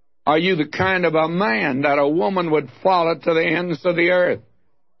 Are you the kind of a man that a woman would follow to the ends of the earth?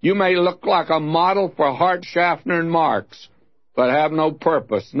 You may look like a model for Hart, Schaffner, and Marx, but have no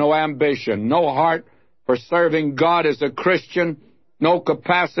purpose, no ambition, no heart for serving God as a Christian, no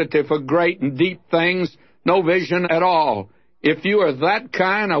capacity for great and deep things, no vision at all. If you are that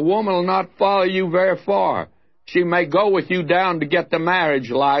kind, a woman will not follow you very far. She may go with you down to get the marriage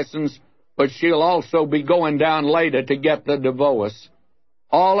license, but she'll also be going down later to get the divorce.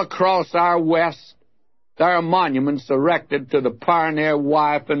 All across our West, there are monuments erected to the pioneer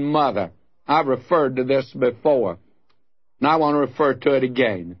wife and mother. I've referred to this before, and I want to refer to it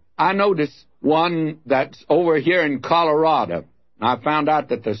again. I noticed one that's over here in Colorado. I found out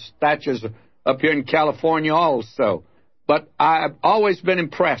that the statues are up here in California also, but I've always been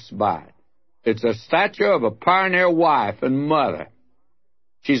impressed by it. It's a statue of a pioneer wife and mother.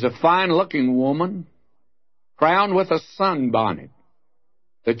 She's a fine-looking woman, crowned with a sunbonnet.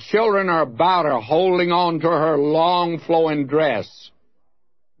 The children are about her, holding on to her long flowing dress.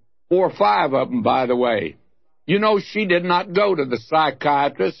 4 or 5 of them, by the way. You know, she did not go to the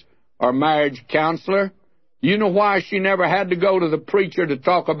psychiatrist or marriage counselor. You know why she never had to go to the preacher to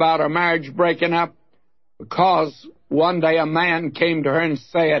talk about her marriage breaking up? Because one day a man came to her and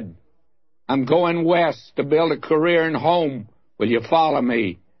said, I'm going west to build a career and home. Will you follow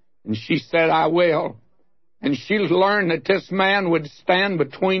me? And she said, I will. And she learned that this man would stand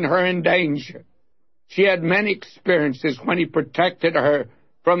between her and danger. She had many experiences when he protected her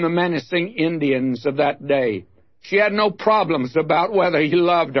from the menacing Indians of that day. She had no problems about whether he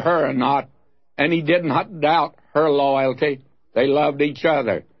loved her or not, and he did not doubt her loyalty. They loved each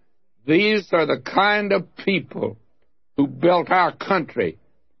other. These are the kind of people who built our country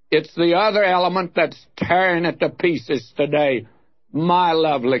It's the other element that's tearing it to pieces today. My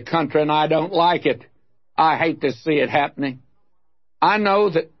lovely country, and I don't like it. I hate to see it happening. I know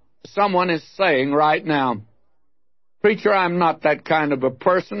that someone is saying right now, "Preacher, I'm not that kind of a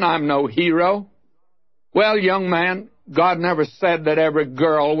person. I'm no hero." Well, young man, God never said that every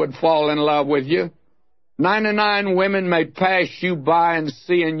girl would fall in love with you. 99 women may pass you by and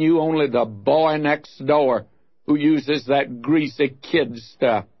see in you only the boy next door who uses that greasy kid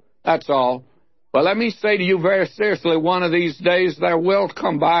stuff. That's all. But let me say to you very seriously, one of these days there will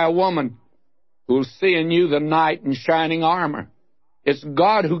come by a woman who'll see in you the knight in shining armor. It's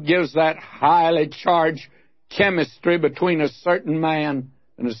God who gives that highly charged chemistry between a certain man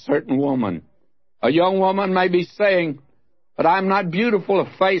and a certain woman. A young woman may be saying, "But I'm not beautiful of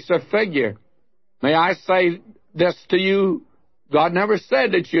face or figure." May I say this to you? God never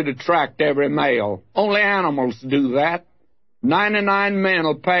said that you'd attract every male. Only animals do that. 99 men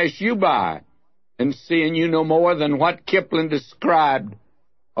will pass you by and see in you no more than what Kipling described,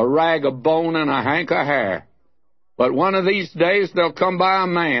 a rag of bone and a hank of hair. But one of these days there'll come by a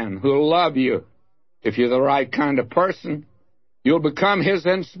man who'll love you. If you're the right kind of person, you'll become his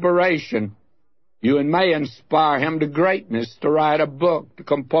inspiration. You and may inspire him to greatness, to write a book, to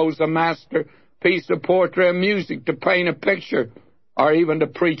compose a masterpiece of poetry or music, to paint a picture, or even to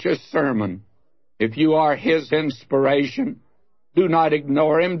preach a sermon. If you are his inspiration, do not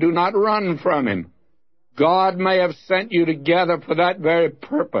ignore him, do not run from him. God may have sent you together for that very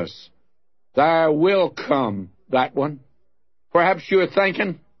purpose. There will come that one. Perhaps you're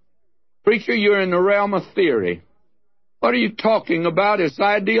thinking, "Preacher, you're in the realm of theory. What are you talking about is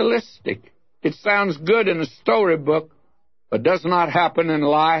idealistic. It sounds good in a storybook, but does not happen in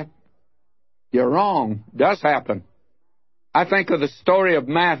life." You're wrong. It does happen. I think of the story of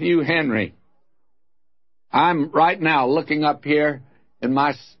Matthew Henry. I'm right now looking up here in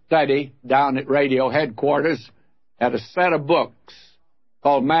my study down at radio headquarters at a set of books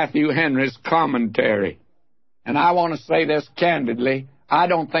called Matthew Henry's Commentary. And I want to say this candidly, I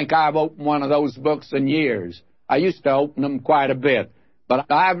don't think I've opened one of those books in years. I used to open them quite a bit,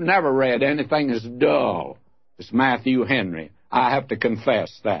 but I've never read anything as dull as Matthew Henry. I have to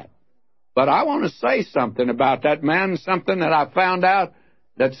confess that. But I want to say something about that man, something that I found out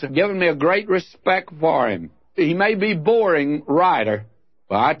that's given me a great respect for him. He may be boring writer,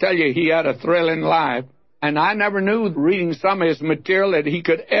 but I tell you, he had a thrilling life. And I never knew, reading some of his material, that he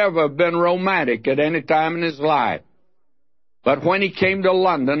could ever have been romantic at any time in his life. But when he came to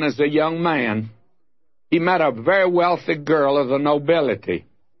London as a young man, he met a very wealthy girl of the nobility.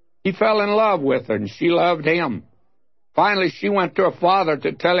 He fell in love with her, and she loved him. Finally, she went to her father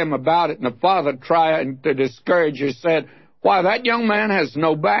to tell him about it, and the father, trying to discourage her, said, "Why, that young man has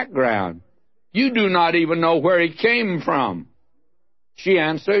no background. You do not even know where he came from." She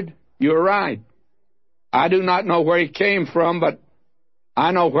answered, "You're right. I do not know where he came from, but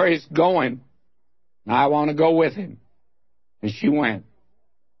I know where he's going, and I want to go with him." And she went.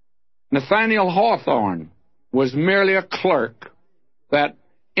 Nathaniel Hawthorne was merely a clerk that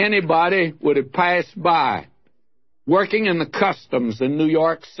anybody would have passed by, working in the customs in New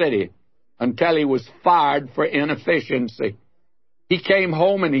York City until he was fired for inefficiency. He came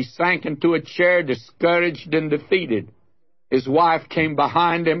home and he sank into a chair, discouraged and defeated. His wife came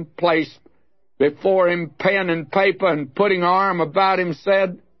behind him, placed before him pen and paper, and putting her arm about him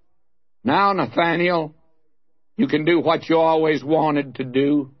said, "Now, Nathaniel, you can do what you always wanted to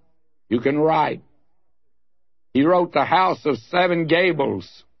do. You can write." He wrote The House of Seven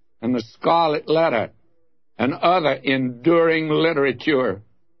Gables and The Scarlet Letter and other enduring literature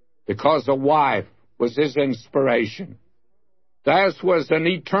because a wife was his inspiration. Theirs was an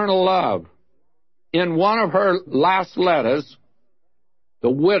eternal love. In one of her last letters, the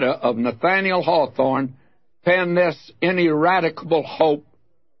widow of Nathaniel Hawthorne penned this ineradicable hope,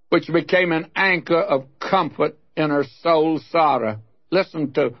 which became an anchor of comfort in her soul's sorrow.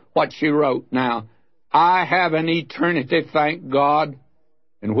 Listen to what she wrote now. "I have an eternity, thank God,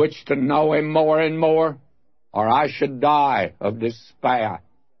 in which to know him more and more, or I should die of despair."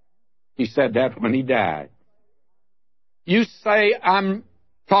 He said that when he died. You say I'm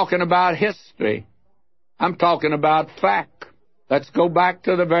talking about history. I'm talking about fact. Let's go back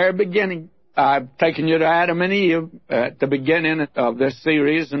to the very beginning. I've taken you to Adam and Eve at the beginning of this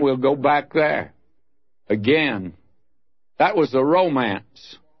series, and we'll go back there again. That was a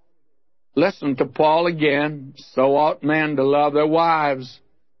romance. Listen to Paul again. "So ought men to love their wives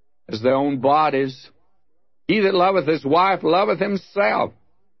as their own bodies. He that loveth his wife loveth himself."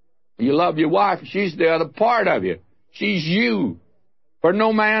 You love your wife, she's the other part of you. She's you. "For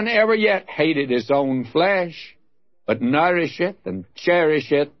no man ever yet hated his own flesh, but nourisheth and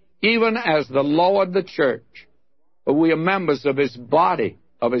cherisheth even as the Lord the church. For we are members of his body,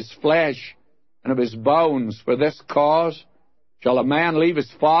 of his flesh, and of his bones. For this cause shall a man leave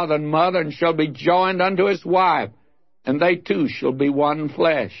his father and mother, and shall be joined unto his wife, and they two shall be one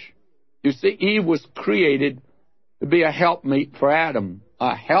flesh. You see, Eve was created to be a helpmeet for Adam,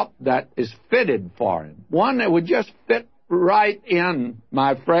 a help that is fitted for him, one that would just fit right in,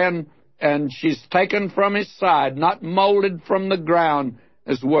 my friend, and she's taken from his side, not molded from the ground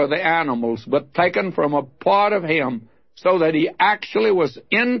as were the animals, but taken from a part of him, so that he actually was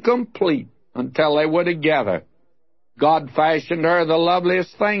incomplete until they were together. God fashioned her the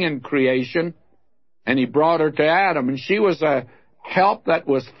loveliest thing in creation, and he brought her to Adam, and she was a help that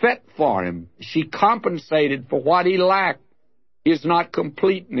was fit for him. She compensated for what he lacked. He is not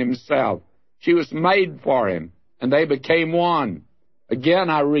complete in himself. She was made for him, and they became one.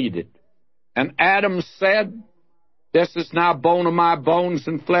 Again, I read it. And Adam said, this is now bone of my bones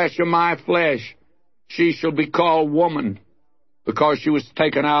and flesh of my flesh. She shall be called woman, because she was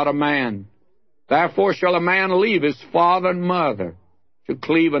taken out of man. Therefore shall a man leave his father and mother, shall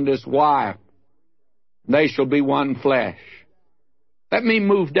cleave unto his wife. They shall be one flesh. Let me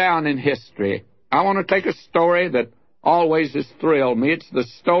move down in history. I want to take a story that always has thrilled me. It's the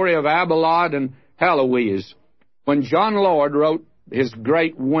story of Abelard and Heloise. When John Lord wrote his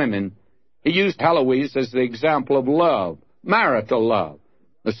Great Women, he used Heloise as the example of love, marital love.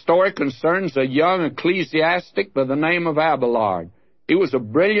 The story concerns a young ecclesiastic by the name of Abelard. He was a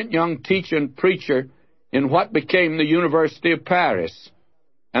brilliant young teacher and preacher in what became the University of Paris.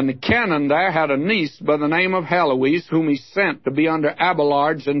 And the canon there had a niece by the name of Heloise, whom he sent to be under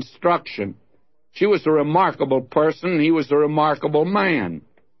Abelard's instruction. She was a remarkable person. He was a remarkable man.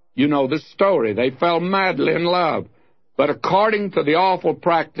 You know the story. They fell madly in love. But according to the awful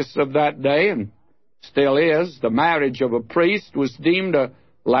practice of that day, and still is, the marriage of a priest was deemed a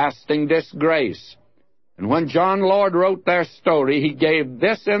lasting disgrace. And when John Lord wrote their story, he gave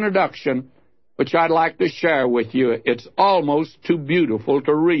this introduction, which I'd like to share with you. It's almost too beautiful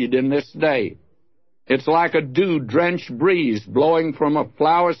to read in this day. It's like a dew-drenched breeze blowing from a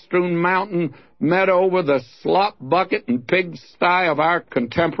flower-strewn mountain meadow over the slop bucket and pigsty of our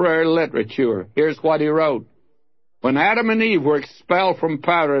contemporary literature. Here's what he wrote. When Adam and Eve were expelled from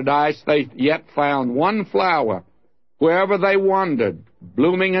paradise, they yet found one flower wherever they wandered,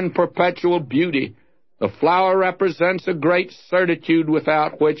 blooming in perpetual beauty. The flower represents a great certitude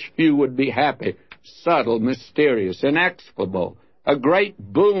without which few would be happy, subtle, mysterious, inexplicable, a great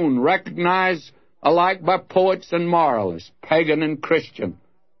boon recognized alike by poets and moralists, pagan and Christian,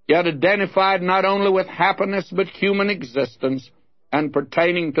 yet identified not only with happiness but human existence, and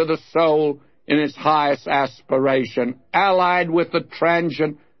pertaining to the soul in its highest aspiration, allied with the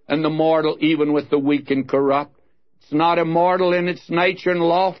transient and the mortal, even with the weak and corrupt. It's not immortal in its nature and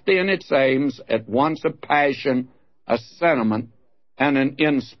lofty in its aims, at once a passion, a sentiment, and an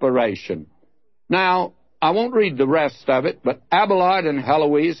inspiration. Now, I won't read the rest of it, but Abelard and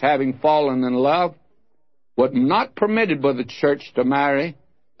Heloise, having fallen in love, were not permitted by the church to marry.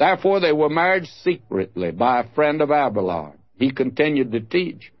 Therefore, they were married secretly by a friend of Abelard. He continued to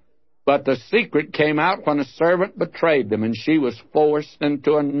teach. But the secret came out when a servant betrayed them, and she was forced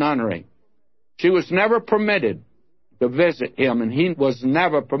into a nunnery. She was never permitted to visit him, and he was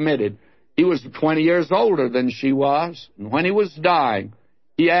never permitted. He was 20 years older than she was, and when he was dying,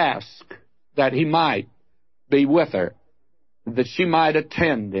 he asked that he might be with her, that she might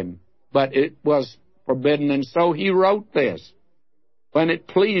attend him. But it was forbidden, and so he wrote this. When it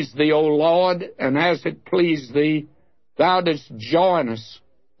pleased thee, O Lord, and as it pleased thee, thou didst join us,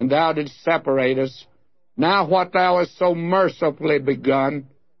 and thou didst separate us. Now what thou hast so mercifully begun,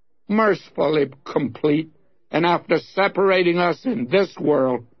 mercifully complete, and after separating us in this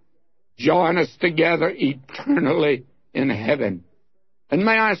world, join us together eternally in heaven. And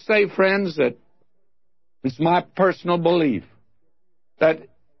may I say, friends, that it's my personal belief that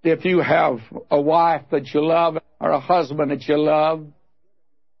if you have a wife that you love or a husband that you love,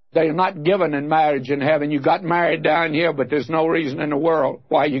 they're not given in marriage in heaven. You got married down here, but there's no reason in the world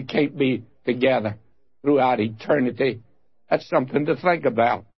why you can't be together throughout eternity. That's something to think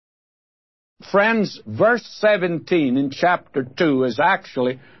about. Friends, verse 17 in chapter 2 is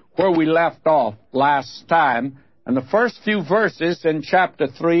actually where we left off last time. And the first few verses in chapter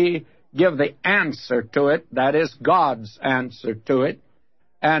 3 give the answer to it, that is, God's answer to it.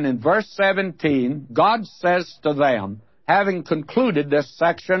 And in verse 17, God says to them, having concluded this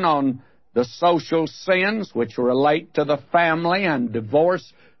section on the social sins which relate to the family and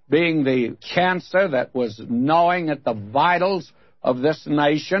divorce being the cancer that was gnawing at the vitals of this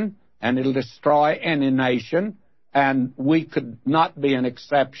nation, and it'll destroy any nation, and we could not be an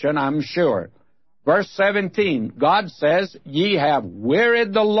exception, I'm sure. Verse 17, God says, "Ye have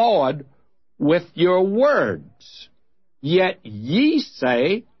wearied the Lord with your words. Yet ye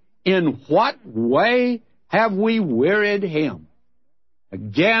say, In what way have we wearied him?"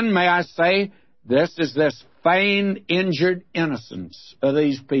 Again, may I say, this is this feigned injured innocence of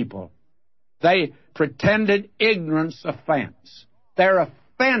these people. They pretended ignorance offense. They're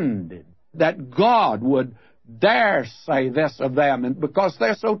offended that God would dare say this of them, and because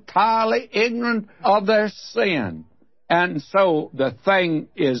they're so entirely ignorant of their sin. And so the thing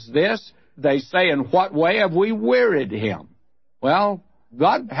is this, they say, "In what way have we wearied him?" Well,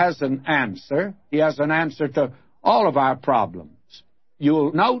 God has an answer. He has an answer to all of our problems.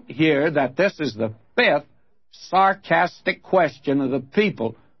 You'll note here that this is the fifth sarcastic question of the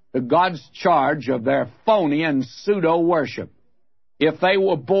people to God's charge of their phony and pseudo-worship. If they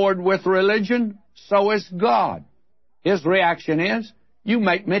were bored with religion, so is God. His reaction is, "You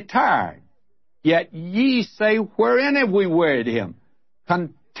make me tired. Yet ye say, Wherein have we wearied him?"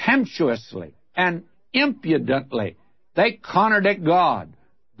 Contemptuously and impudently, they contradict God.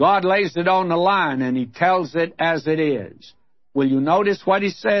 God lays it on the line, and He tells it as it is. Will you notice what He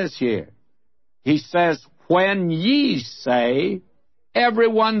says here? He says, "When ye say,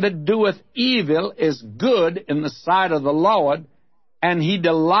 Everyone that doeth evil is good in the sight of the Lord, and He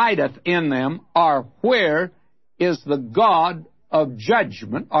delighteth in them," or where is the God of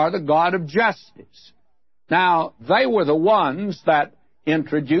judgment, or the God of justice? Now, they were the ones that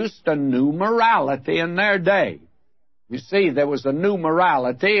introduced a new morality in their day. You see, there was a new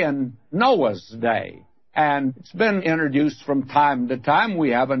morality in Noah's day, and it's been introduced from time to time.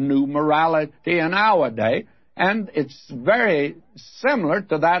 We have a new morality in our day, and it's very similar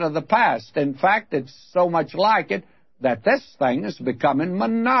to that of the past. In fact, it's so much like it that this thing is becoming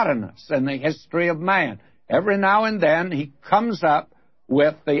monotonous in the history of man. Every now and then he comes up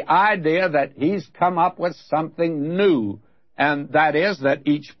with the idea that he's come up with something new, and that is that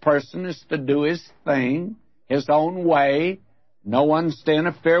each person is to do his thing his own way. No one's to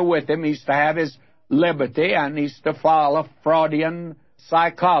interfere with him. He's to have his liberty, and he's to follow Freudian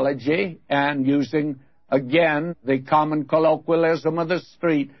psychology, and using, again, the common colloquialism of the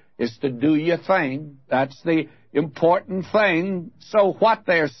street, is to do your thing. That's the important thing. So what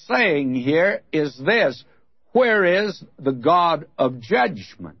they're saying here is this: where is the God of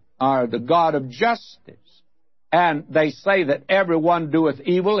judgment, or the God of justice? And they say that everyone doeth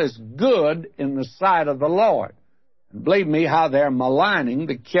evil is good in the sight of the Lord. And believe me, how they're maligning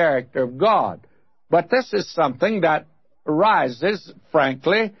the character of God. But this is something that arises,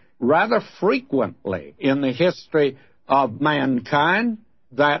 frankly, rather frequently in the history of mankind,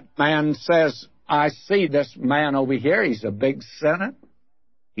 that man says, "I see this man over here, he's a big sinner,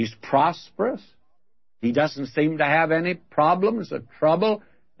 he's prosperous, he doesn't seem to have any problems or trouble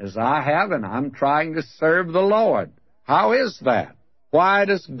as I have, and I'm trying to serve the Lord." How is that? Why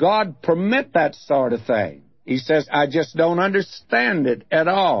does God permit that sort of thing? He says, "I just don't understand it at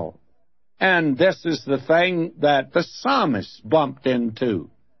all." And this is the thing that the psalmist bumped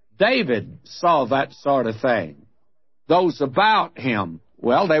into. David saw that sort of thing. Those about him,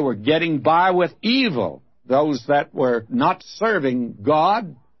 well, they were getting by with evil. Those that were not serving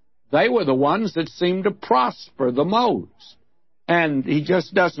God, they were the ones that seemed to prosper the most. And he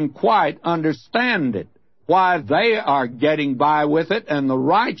just doesn't quite understand it, why they are getting by with it, and the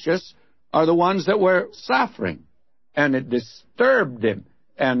righteous are the ones that were suffering. And it disturbed him,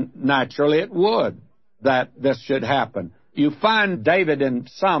 and naturally it would, that this should happen. You find David in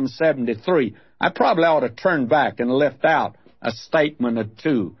Psalm 73. I probably ought to turn back and lift out a statement or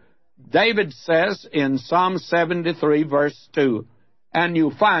two. David says in Psalm 73, verse 2, and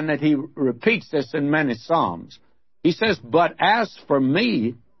you find that he repeats this in many psalms. He says, "But as for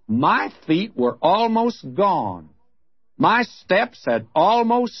me, my feet were almost gone. My steps had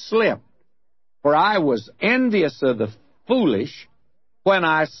almost slipped, for I was envious of the foolish when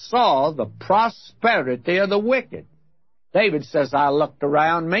I saw the prosperity of the wicked." David says, I looked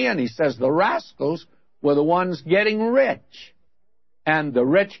around me, and he says the rascals were the ones getting rich. And the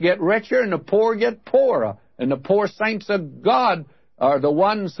rich get richer, and the poor get poorer. And the poor saints of God are the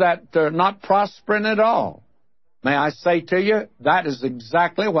ones that are not prospering at all. May I say to you, that is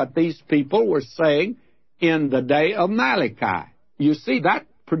exactly what these people were saying in the day of Malachi. You see, that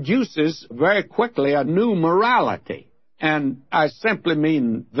produces very quickly a new morality. And I simply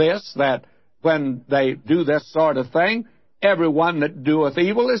mean this, that when they do this sort of thing, everyone that doeth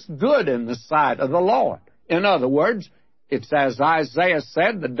evil is good in the sight of the Lord. In other words, it's as Isaiah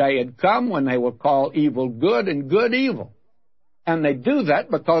said, the day had come when they will call evil good and good evil. And they do that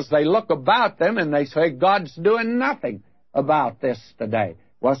because they look about them and they say, God's doing nothing about this today.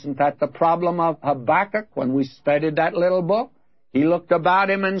 Wasn't that the problem of Habakkuk when we studied that little book? He looked about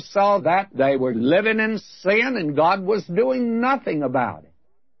him and saw that they were living in sin and God was doing nothing about it.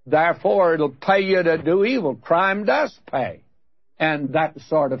 Therefore, it'll pay you to do evil. Crime does pay. And that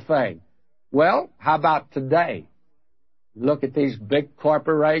sort of thing. Well, how about today? Look at these big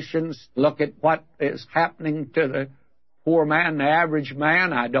corporations. Look at what is happening to the poor man, the average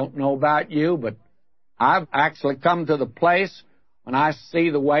man. I don't know about you, but I've actually come to the place when I see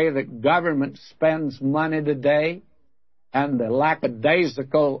the way that government spends money today and the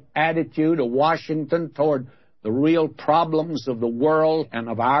lackadaisical attitude of Washington toward the real problems of the world and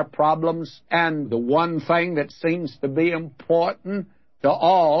of our problems, and the one thing that seems to be important to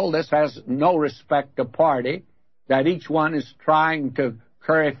all, this has no respect to party, that each one is trying to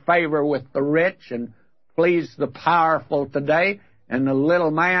curry favor with the rich and please the powerful today, and the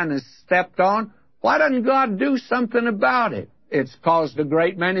little man is stepped on. Why doesn't God do something about it? It's caused a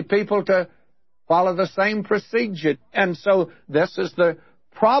great many people to follow the same procedure. And so this is the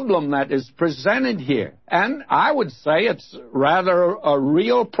problem that is presented here. And I would say it's rather a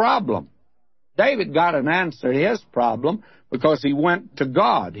real problem. David got an answer to his problem because he went to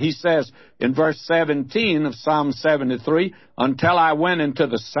God. He says in verse 17 of Psalm 73, "Until I went into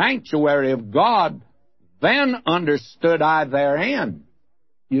the sanctuary of God, then understood I their end."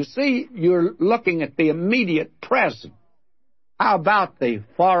 You see, you're looking at the immediate present. How about the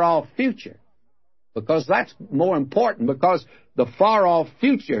far-off future? Because that's more important, because the far-off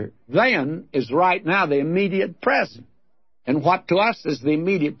future then is right now the immediate present. And what to us is the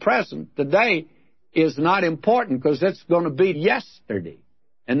immediate present today is not important because it's going to be yesterday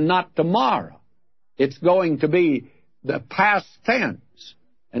and not tomorrow. It's going to be the past tense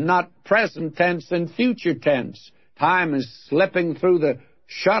and not present tense and future tense. Time is slipping through the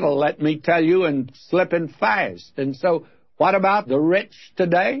shuttle, let me tell you, and slipping fast. And so what about the rich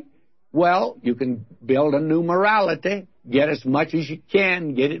today? Well, you can build a new morality, get as much as you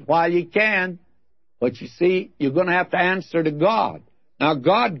can, get it while you can. But you see, you're going to have to answer to God. Now,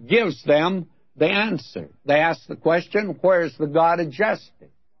 God gives them the answer. They ask the question, where's the God of justice?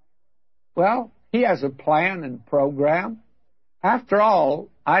 Well, He has a plan and program. After all,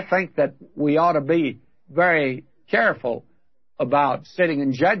 I think that we ought to be very careful about sitting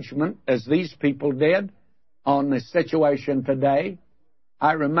in judgment, as these people did, on the situation today.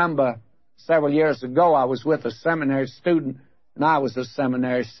 I remember several years ago I was with a seminary student, and I was a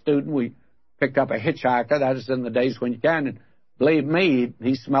seminary student. We picked up a hitchhiker. That is in the days when you can. And believe me,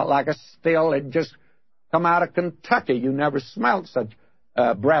 he smelled like a still. It just come out of Kentucky. You never smelled such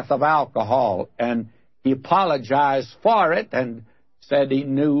a breath of alcohol. And he apologized for it and said he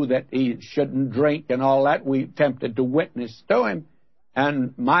knew that he shouldn't drink and all that. We attempted to witness to him.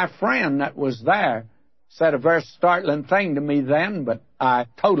 And my friend that was there said a very startling thing to me then, but I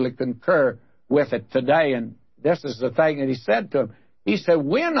totally concur with it today. And this is the thing that he said to him. He said,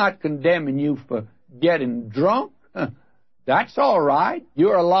 "We're not condemning you for getting drunk. That's all right.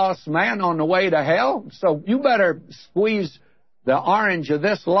 You're a lost man on the way to hell, so you better squeeze the orange of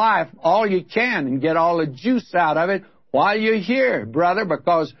this life all you can and get all the juice out of it while you're here, brother,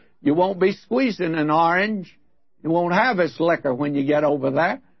 because you won't be squeezing an orange. You won't have this liquor when you get over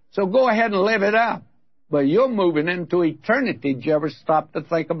there. So go ahead and live it up. But you're moving into eternity. Did you ever stop to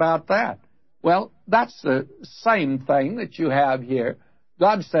think about that?" Well, that's the same thing that you have here.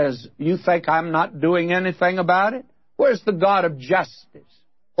 God says, you think I'm not doing anything about it? Where's the God of justice?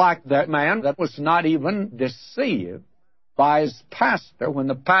 Like that man that was not even deceived by his pastor when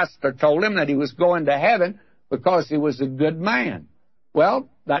the pastor told him that he was going to heaven because he was a good man. Well,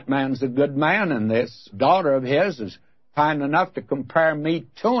 that man's a good man, and this daughter of his is kind enough to compare me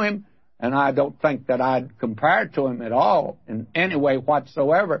to him, and I don't think that I'd compare to him at all in any way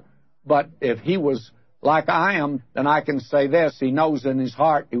whatsoever. But if he was like I am, then I can say this: he knows in his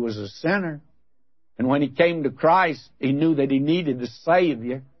heart he was a sinner. And when he came to Christ, he knew that he needed a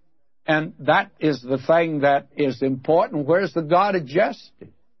Savior. And that is the thing that is important. Where's the God of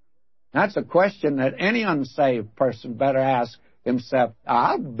justice? That's a question that any unsaved person better ask himself.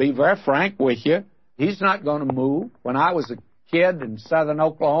 I'll be very frank with you. He's not going to move. When I was a kid in southern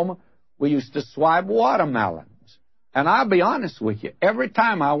Oklahoma, we used to swipe watermelons. And I'll be honest with you, every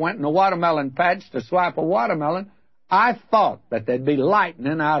time I went in a watermelon patch to swipe a watermelon, I thought that there'd be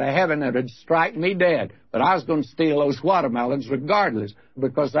lightning out of heaven that would strike me dead. But I was going to steal those watermelons regardless,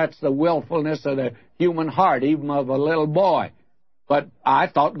 because that's the willfulness of the human heart, even of a little boy. But I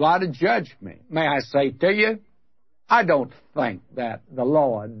thought God had judged me. May I say to you, I don't think that the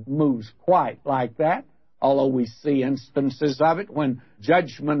Lord moves quite like that. although we see instances of it when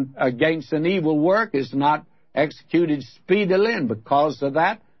judgment against an evil work is not executed speedily, and because of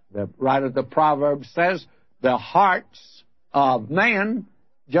that, the writer of the Proverbs says, the hearts of man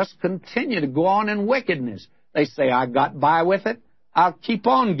just continue to go on in wickedness. They say, I got by with it, I'll keep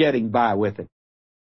on getting by with it.